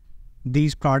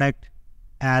these products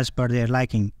as per their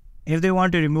liking. If they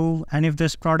want to remove any of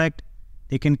this product,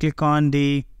 they can click on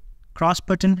the cross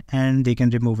button and they can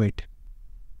remove it.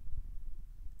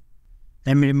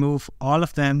 Let me remove all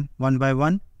of them one by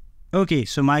one. Okay,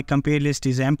 so my compare list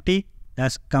is empty.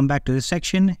 Let's come back to this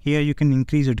section. Here you can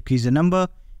increase or decrease the number,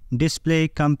 display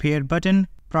compare button,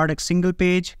 product single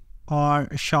page, or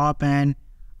shop and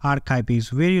archive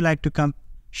page, where you like to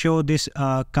show this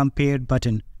compare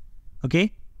button.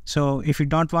 Okay, so if you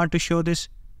don't want to show this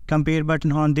compare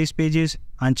button on these pages,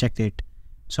 uncheck it.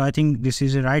 So I think this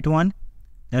is the right one.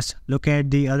 Let's look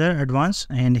at the other advanced,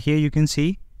 and here you can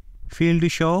see field to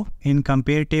show in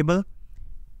compare table.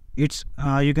 It's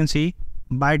you can see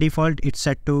by default it's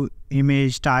set to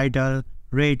image, title,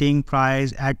 rating,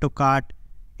 price, add to cart.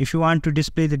 If you want to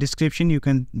display the description, you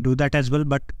can do that as well,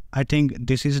 but I think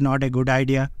this is not a good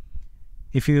idea.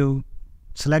 If you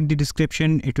select the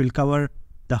description, it will cover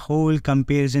the whole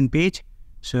comparison page.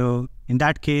 So in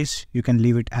that case, you can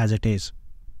leave it as it is.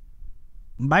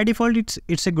 By default,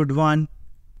 it's a good one.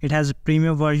 It has a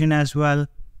premium version as well,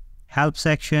 help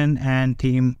section, and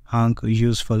Themehunk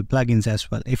useful plugins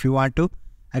as well. If you want to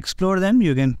explore them,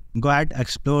 you can go ahead,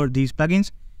 explore these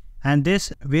plugins. And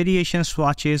this variation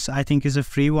swatches, I think, is a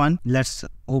free one. Let's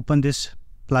open this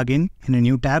plugin in a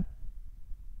new tab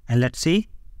and let's see.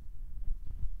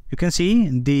 You can see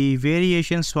the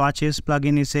variation swatches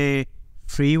plugin is a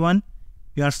free one.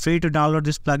 You are free to download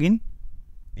this plugin.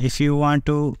 If you want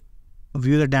to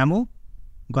view the demo,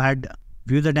 go ahead,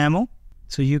 view the demo.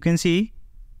 So you can see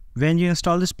when you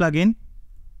install this plugin,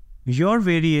 your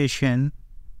variation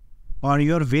or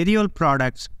your variable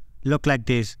products look like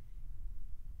this,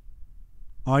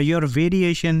 or your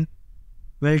variation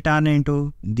will turn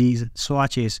into these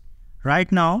swatches.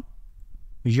 Right now,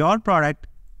 your product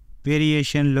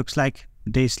variation looks like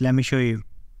this. Let me show you.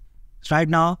 So right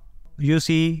now, you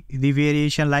see the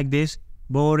variation like this,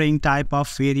 boring type of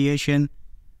variation.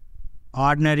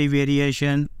 ordinary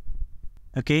variation.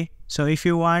 Okay, so if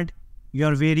you want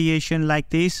your variation like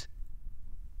this,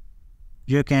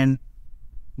 you can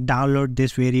download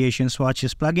this variation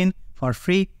swatches plugin for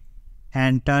free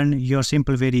and turn your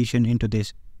simple variation into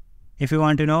this. If you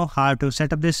want to know how to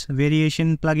set up this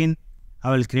variation plugin,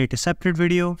 I will create a separate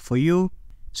video for you.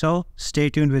 So stay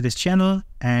tuned with this channel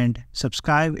and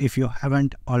subscribe if you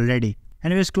haven't already.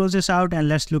 Anyways, close this out and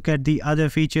let's look at the other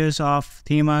features of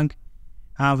Themehunk.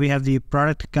 We have the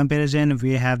product comparison,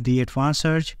 we have the advanced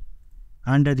search.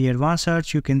 Under the advanced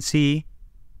search, you can see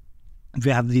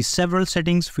we have the several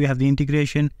settings. We have the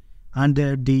integration.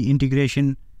 Under the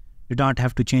integration, you don't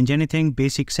have to change anything.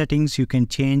 Basic settings, you can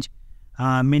change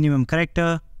minimum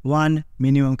character, 1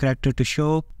 minimum character to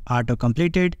show auto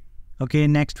completed. Okay,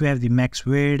 next we have the max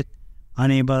width,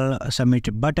 enable a submit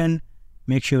button.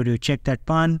 Make sure you check that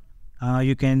one.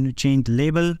 You can change the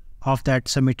label of that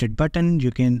submitted button.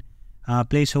 You can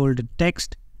placeholder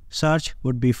text, search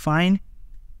would be fine.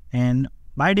 And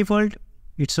by default,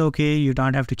 it's okay. You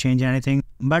don't have to change anything.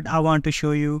 But I want to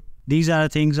show you, these are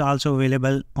things also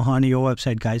available on your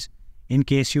website, guys. In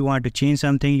case you want to change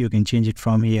something, you can change it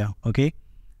from here. Okay.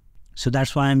 So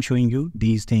that's why I'm showing you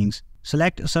these things.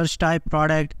 Select search type,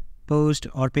 product, post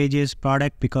or pages.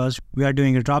 Product, because we are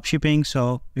doing a drop shipping,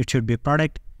 so it should be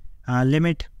product.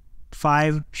 Limit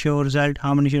 5, show result.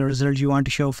 How many results you want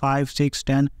to show? 5, 6,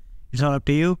 10. It's all up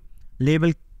to you.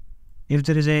 Label, if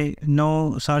there is a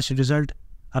no search result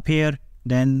appear,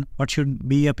 then what should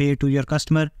be appear to your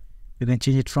customer? You can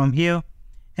change it from here.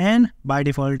 And by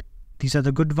default, these are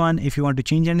the good one. If you want to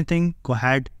change anything, go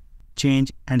ahead,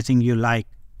 change anything you like.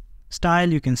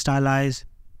 Style, you can stylize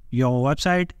your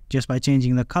website just by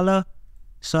changing the color.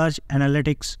 Search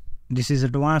analytics, this is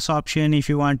advanced option. If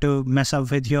you want to mess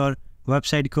up with your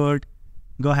website code,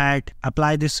 go ahead,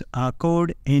 apply this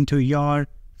code into your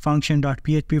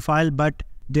function.php file. But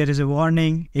there is a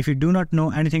warning: if you do not know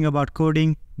anything about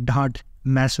coding, don't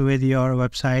mess with your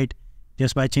website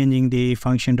just by changing the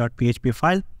function.php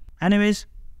file. Anyways,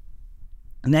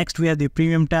 next we have the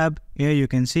premium tab. Here you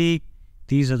can see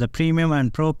these are the premium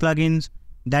and pro plugins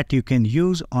that you can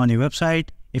use on your website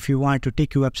if you want to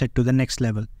take your website to the next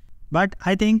level. But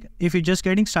I think if you're just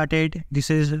getting started, this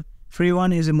is free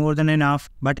one is more than enough.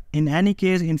 But in any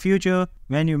case, in future,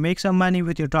 when you make some money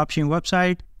with your dropshipping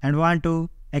website and want to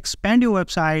expand your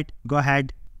website, go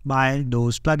ahead, buy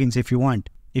those plugins if you want.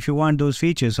 If you want those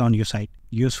features on your site.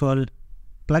 Useful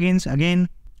plugins, again,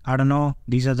 I don't know,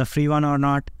 these are the free one or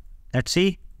not. Let's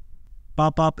see.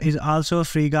 Pop-up is also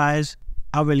free, guys.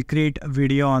 I will create a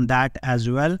video on that as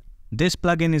well. This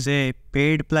plugin is a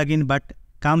paid plugin, but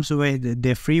comes with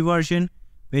the free version,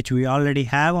 which we already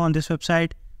have on this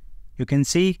website. You can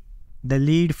see the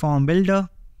lead form builder.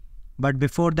 But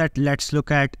before that, let's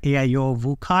look at AIO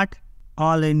WooCart,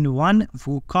 all-in-one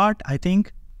WooCart, I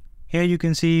think. Here you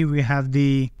can see we have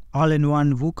the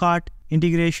all-in-one WooCart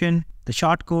integration, the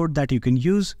shortcode that you can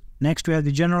use. Next, we have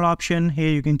the general option. Here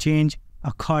you can change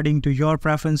according to your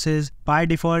preferences. By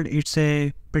default, it's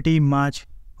a pretty much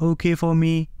okay for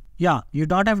me. Yeah, you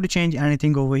don't have to change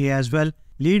anything over here as well.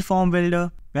 Lead form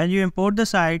builder. When you import the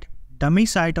site, dummy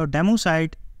site or demo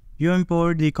site, you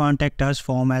import the contact us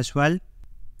form as well.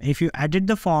 If you edit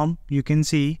the form, you can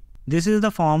see this is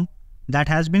the form that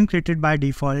has been created by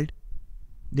default.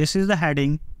 This is the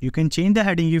heading. You can change the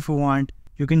heading if you want.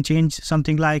 You can change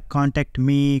something like contact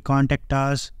me, contact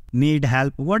us, need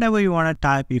help, whatever you want to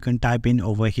type, you can type in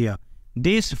over here.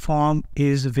 This form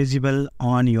is visible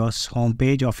on your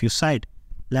homepage of your site.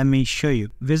 Let me show you.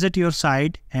 Visit your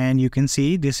site and you can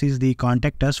see this is the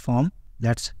contact us form.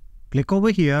 Let's click over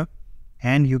here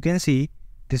and you can see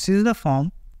this is the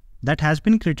form that has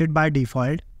been created by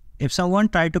default. If someone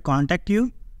tried to contact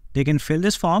you, they can fill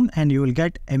this form and you will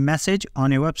get a message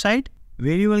on your website.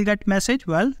 Where you will get message?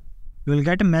 Well, you will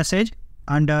get a message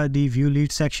under the view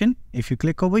lead section. If you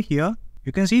click over here,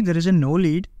 you can see there is a no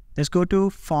lead. Let's go to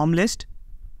form list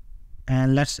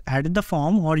and let's edit the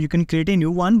form, or you can create a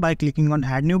new one by clicking on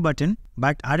add new button.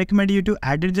 But I recommend you to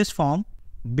edit this form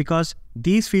because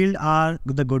these fields are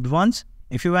the good ones.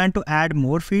 If you want to add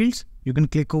more fields, you can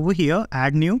click over here,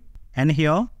 add new, and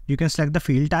here you can select the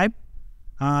field type.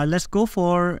 Let's go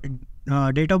for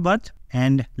date of birth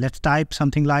and let's type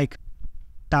something like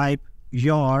type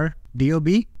your DOB.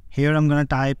 Here I'm going to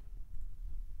type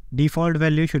default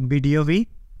value should be DOV,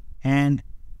 and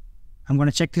I'm going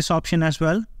to check this option as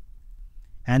well.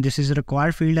 And this is a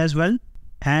required field as well.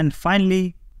 And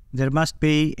finally, there must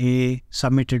be a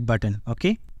submitted button.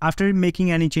 Okay. After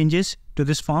making any changes to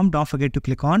this form, don't forget to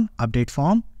click on update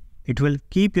form. It will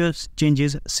keep your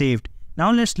changes saved.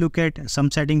 Now let's look at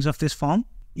some settings of this form.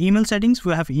 Email settings,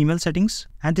 we have email settings,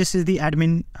 and this is the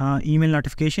admin email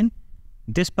notification.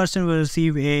 This person will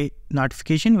receive a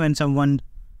notification when someone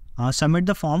submit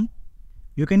the form.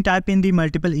 You can type in the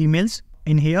multiple emails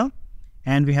in here,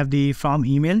 and we have the from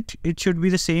email. It should be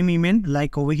the same email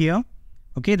like over here.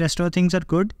 Okay, rest of the things are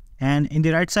good. And in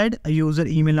the right side, a user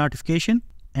email notification,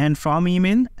 and from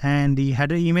email, and the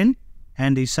header email,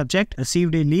 and the subject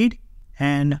received a lead,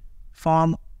 and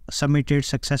form submitted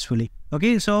successfully.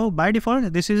 Okay, so by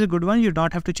default, this is a good one. You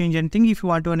don't have to change anything. If you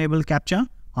want to enable CAPTCHA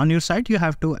on your site, you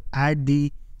have to add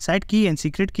the site key and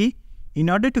secret key. In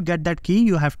order to get that key,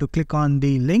 you have to click on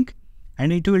the link,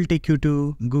 and it will take you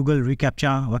to Google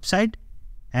reCAPTCHA website.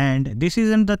 And this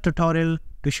isn't the tutorial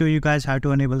to show you guys how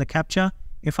to enable the CAPTCHA.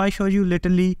 If I show you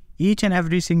literally each and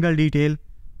every single detail,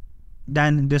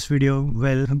 then this video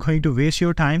will going to waste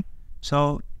your time.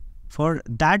 So for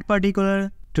that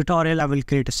particular tutorial, I will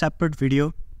create a separate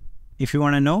video. If you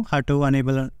want to know how to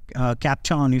enable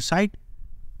CAPTCHA on your site,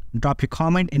 drop your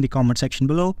comment in the comment section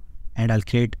below, and I'll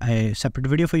create a separate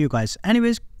video for you guys.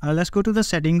 Anyways, let's go to the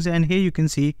settings, and here you can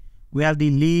see we have the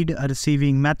lead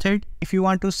receiving method. If you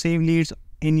want to save leads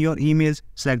in your emails,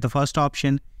 select the first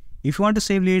option. If you want to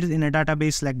save leads in a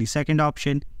database, select the second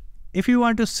option. If you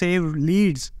want to save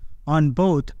leads on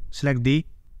both, select the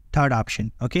third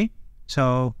option. Okay,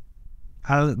 so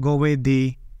I'll go with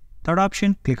the third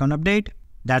option, click on update.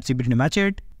 That's the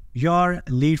method. Your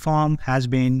lead form has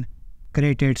been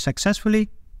created successfully.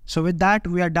 So with that,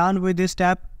 we are done with this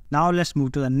step. Now let's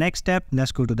move to the next step.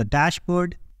 Let's go to the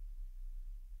dashboard.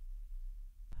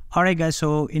 Alright guys,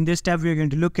 so in this step, we're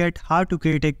going to look at how to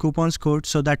create a coupons code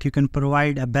so that you can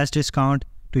provide a best discount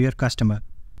to your customer.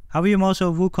 Hover your mouse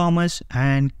over WooCommerce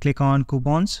and click on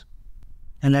coupons.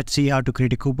 And let's see how to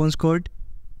create a coupons code.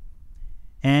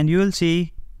 And you will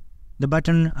see the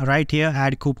button right here,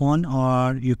 add coupon,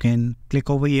 or you can click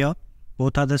over here.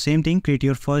 Both are the same thing. Create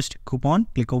your first coupon,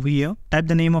 click over here. Type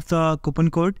the name of the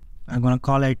coupon code. I'm going to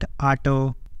call it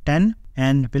AUTO10.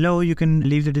 And below you can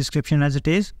leave the description as it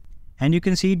is. And you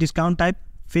can see discount type,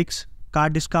 fixed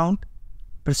card discount,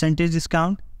 percentage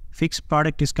discount, fixed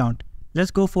product discount.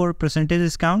 Let's go for percentage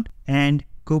discount, and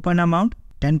coupon amount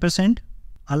 10%.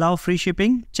 Allow free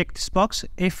shipping. Check this box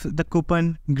if the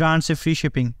coupon grants a free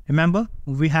shipping. Remember,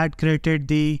 we had created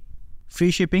the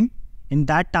free shipping. In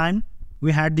that time,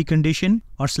 we had the condition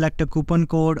or select a coupon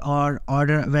code or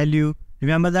order value.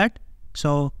 Remember that?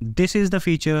 So this is the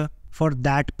feature for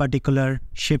that particular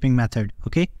shipping method.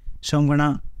 Okay, so I'm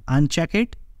gonna uncheck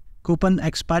it. Coupon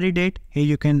expiry date. Here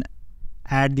you can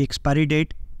add the expiry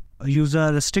date.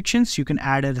 User restrictions, you can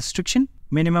add a restriction.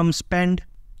 Minimum spend,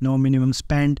 no minimum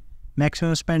spend.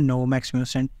 Maximum spend, no maximum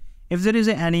spend. If there is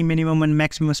any minimum and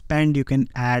maximum spend, you can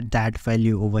add that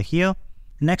value over here.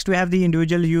 Next, we have the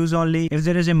individual use only. If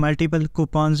there is a multiple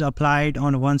coupons applied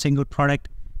on one single product,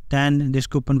 then this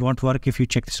coupon won't work if you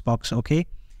check this box. Okay.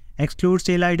 Exclude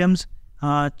sale items.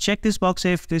 Check this box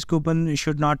if this coupon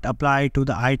should not apply to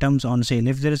the items on sale.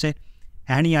 If there is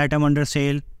any item under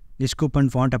sale, this coupon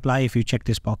won't apply if you check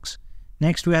this box.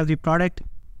 Next, we have the product.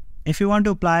 If you want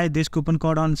to apply this coupon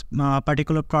code on a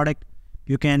particular product,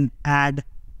 you can add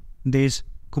this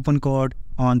coupon code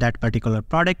on that particular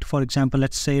product. For example,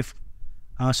 let's say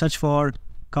search for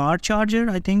car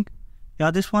charger, I think. Yeah,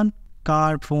 this one,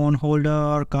 car phone holder,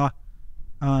 or car,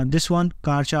 this one,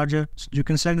 car charger. So you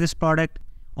can select this product,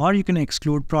 or you can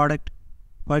exclude product.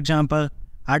 For example,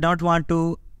 I don't want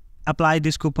to apply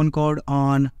this coupon code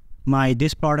on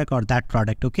this product or that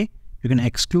product. Okay, you can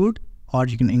exclude, or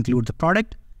you can include the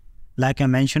product. Like I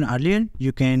mentioned earlier,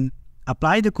 you can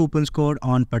apply the coupons code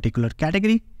on particular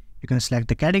category. You can select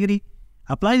the category,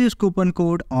 apply this coupon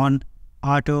code on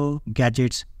auto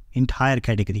gadgets entire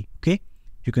category. Okay,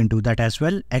 you can do that as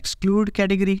well. Exclude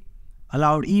category,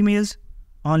 allowed emails,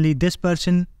 only this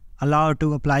person allowed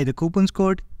to apply the coupons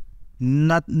code.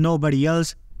 Nobody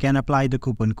else can apply the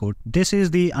coupon code. This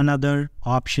is the another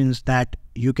options that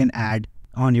you can add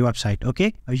on your website.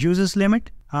 Okay, a users limit.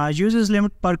 Users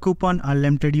limit per coupon,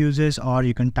 unlimited uses, or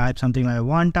you can type something like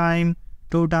 1 time,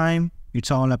 2 time. It's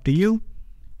all up to you.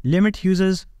 Limit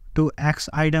users to X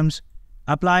items.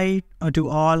 Apply to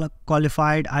all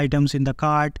qualified items in the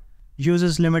cart.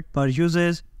 Users limit per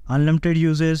users, unlimited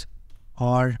uses,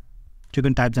 or you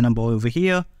can type the number over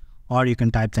here, or you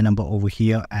can type the number over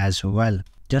here as well.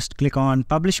 Just click on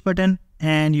publish button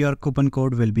and your coupon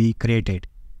code will be created.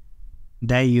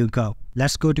 There you go.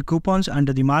 Let's go to coupons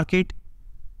under the market.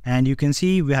 And you can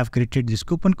see we have created this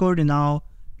coupon code, and now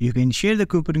you can share the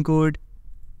coupon code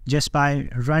just by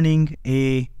running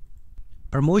a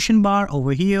promotion bar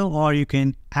over here, or you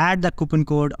can add the coupon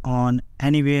code on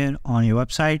anywhere on your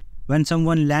website When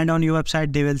someone land on your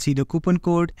website, they will see the coupon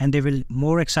code and they will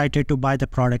more excited to buy the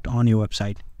product on your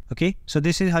website. Okay, so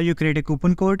this is how you create a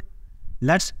coupon code.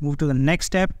 Let's move to the next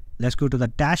step. Let's go to the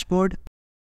dashboard.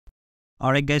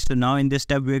 Alright guys, so now in this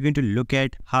step, we're going to look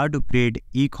at how to create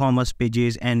e-commerce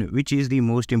pages and which is the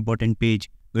most important page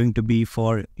going to be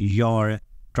for your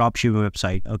dropshipping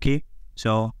website. Okay,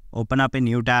 so open up a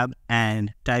new tab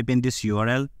and type in this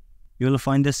URL. You will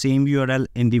find the same URL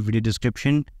in the video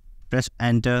description. Press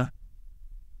enter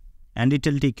and it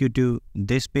will take you to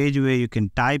this page where you can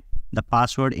type the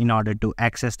password in order to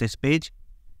access this page.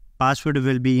 Password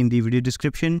will be in the video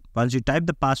description. Once you type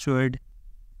the password,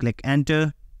 click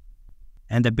enter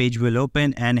and the page will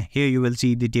open, and here you will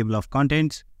see the table of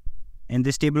contents. In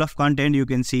this table of content, you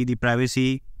can see the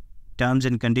privacy, terms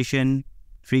and condition,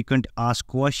 frequent asked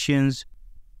questions,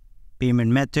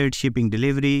 payment method, shipping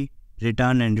delivery,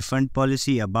 return and refund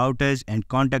policy, about us, and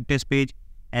contact us page.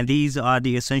 And these are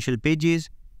the essential pages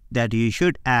that you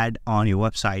should add on your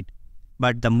website.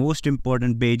 But the most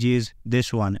important page is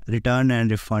this one, return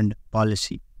and refund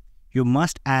policy. You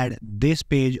must add this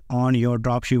page on your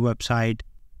dropship website.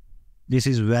 This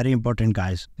is very important,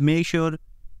 guys. Make sure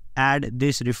add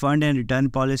this refund and return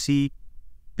policy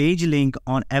page link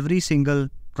on every single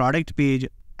product page.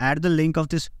 Add the link of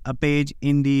this page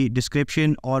in the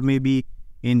description or maybe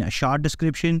in a short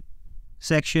description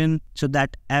section so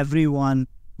that everyone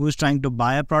who's trying to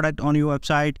buy a product on your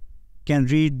website can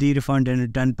read the refund and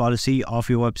return policy of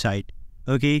your website.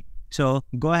 Okay, so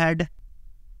go ahead,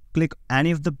 click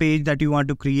any of the page that you want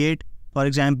to create. For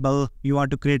example, you want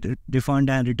to create refund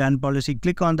and return policy,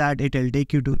 click on that. It will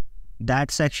take you to that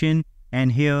section,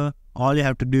 and here all you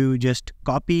have to do is just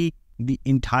copy the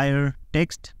entire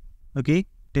text. Okay,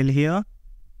 till here.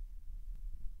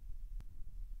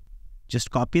 Just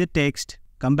copy the text,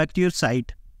 come back to your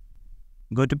site,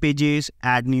 go to pages,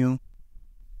 add new.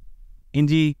 In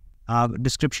the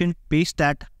description, paste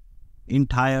that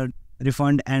entire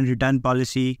refund and return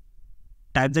policy,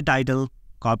 type the title,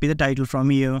 copy the title from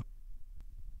here,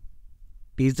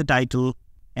 paste the title,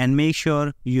 and make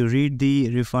sure you read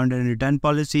the refund and return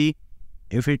policy.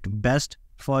 If it's best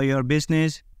for your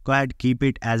business, go ahead, keep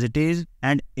it as it is.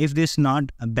 And if this is not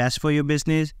best for your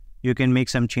business, you can make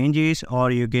some changes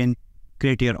or you can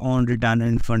create your own return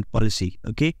and refund policy.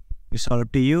 Okay, it's all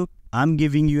up to you. I'm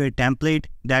giving you a template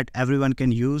that everyone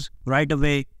can use right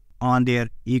away on their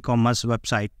e-commerce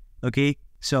website. Okay,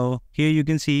 so here you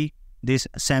can see this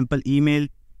sample email.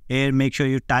 Here, make sure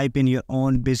you type in your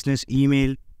own business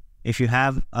email if you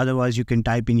have. Otherwise, you can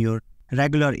type in your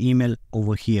regular email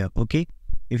over here. Okay,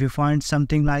 if you find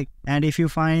something like, and if you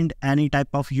find any type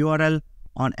of URL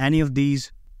on any of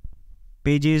these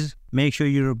pages, make sure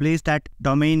you replace that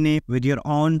domain name with your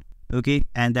own. Okay,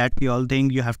 and that's the all thing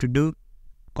you have to do.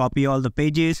 Copy all the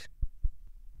pages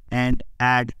and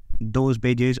add those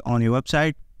pages on your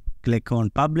website. Click on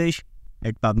publish,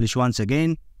 hit publish once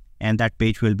again, and that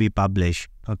page will be published.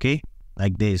 Okay,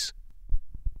 like this.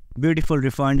 Beautiful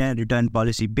refund and return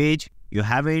policy page. You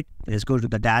have it. Let's go to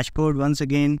the dashboard once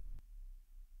again.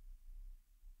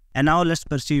 And now let's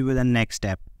proceed with the next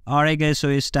step. Alright guys, so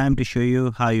it's time to show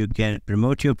you how you can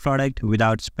promote your product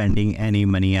without spending any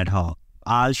money at all.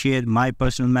 I'll share my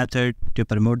personal method to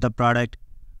promote the product.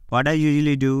 What I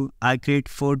usually do, I create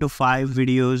 4 to 5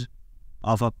 videos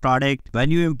of a product. When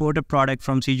you import a product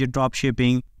from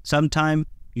CJdropshipping, sometime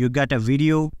you get a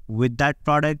video with that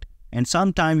product and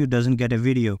sometime you doesn't get a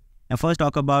video. And first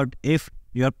talk about if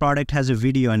your product has a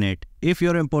video in it. If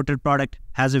your imported product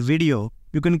has a video,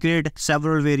 you can create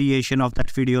several variations of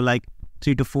that video, like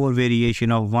 3 to 4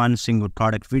 variation of one single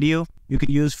product video. You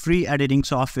can use free editing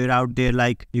software out there,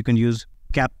 like you can use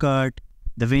CapCut,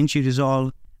 DaVinci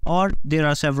Resolve, or there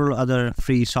are several other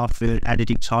free software,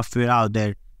 editing software out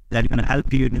there that can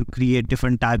help you to create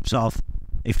different types of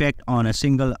effect on a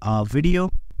single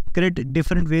video. Create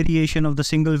different variation of the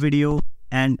single video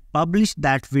and publish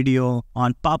that video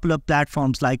on popular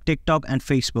platforms like TikTok and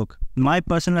Facebook. My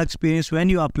personal experience, when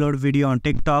you upload video on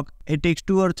TikTok, it takes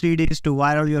 2 or 3 days to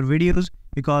viral your videos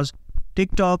because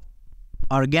TikTok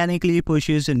organically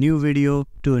pushes a new video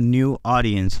to a new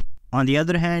audience. On the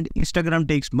other hand, Instagram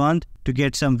takes months to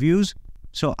get some views.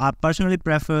 So I personally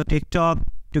prefer TikTok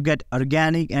to get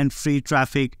organic and free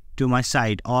traffic to my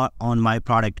site or on my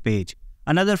product page.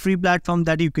 Another free platform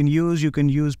that you can use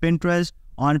Pinterest.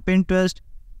 On Pinterest,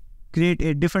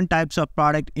 create different types of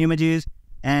product images,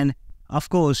 and of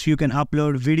course you can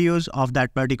upload videos of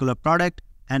that particular product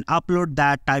and upload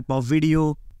that type of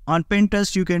video. On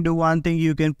Pinterest, you can do one thing,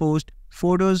 you can post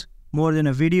photos more than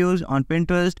videos on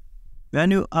Pinterest.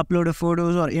 When you upload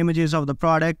photos or images of the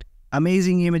product,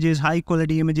 amazing images, high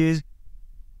quality images,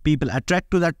 people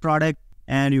attract to that product,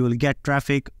 and you will get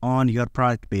traffic on your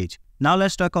product page. Now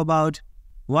let's talk about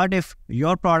what if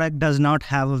your product does not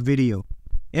have a video.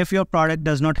 If your product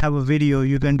does not have a video,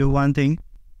 you can do one thing.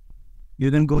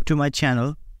 You can go to my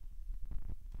channel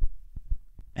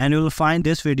and you will find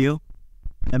this video.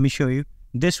 Let me show you.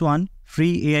 This one,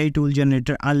 free AI tool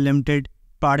generator, unlimited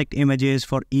product images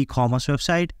for e-commerce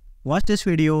website. Watch this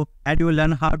video and you will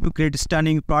learn how to create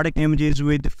stunning product images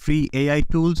with free AI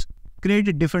tools.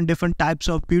 Create different types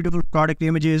of beautiful product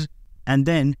images and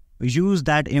then use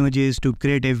that images to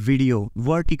create a video,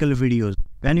 vertical videos.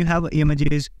 When you have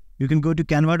images, you can go to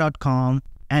canva.com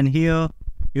and here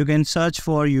you can search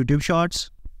for YouTube Shorts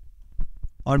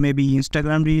or maybe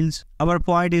Instagram Reels. Our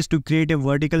point is to create a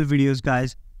vertical videos,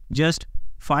 guys. Just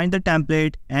find the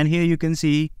template and here you can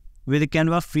see with a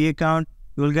Canva free account,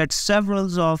 you will get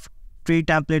several of free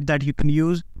templates that you can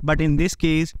use. But in this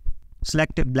case,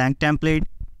 select a blank template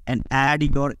and add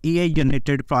your AI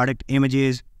generated product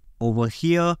images over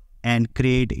here and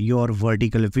create your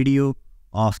vertical video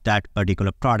of that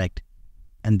particular product.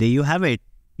 And there you have it.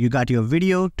 You got your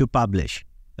video to publish.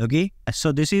 Okay,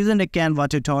 so this isn't a Canva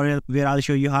tutorial where I'll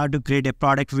show you how to create a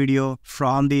product video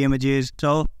from the images.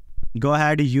 So go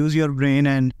ahead, use your brain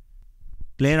and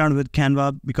play around with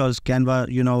Canva, because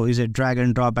Canva, is a drag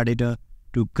and drop editor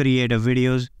to create a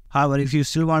videos. However, if you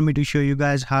still want me to show you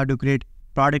guys how to create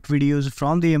product videos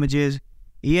from the images,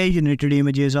 AI generated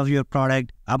images of your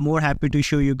product, I'm more happy to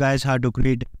show you guys how to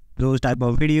create those type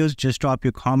of videos. Just drop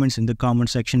your comments in the comment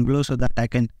section below so that I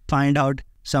can find out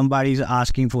somebody's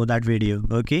asking for that video.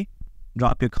 Okay,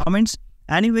 drop your comments.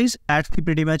 Anyways, that's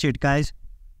pretty much it, guys.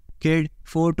 Create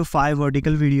 4 to 5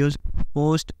 vertical videos,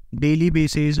 post daily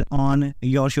basis on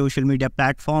your social media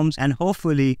platforms, and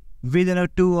hopefully within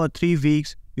 2 or 3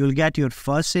 weeks you'll get your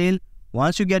first sale.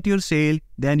 Once you get your sale,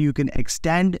 then you can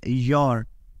extend your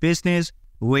business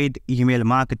with email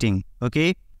marketing.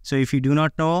 Okay, so if you do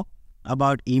not know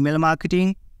about email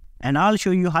marketing, and I'll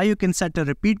show you how you can set a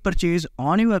repeat purchase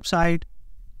on your website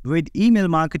with email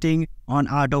marketing on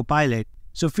autopilot.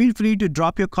 So feel free to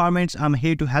drop your comments. I'm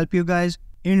here to help you guys.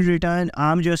 In return,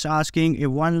 I'm just asking a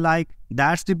 1 like.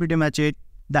 That's pretty much it.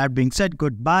 That being said,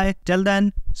 goodbye. Till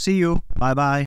then, see you. Bye bye.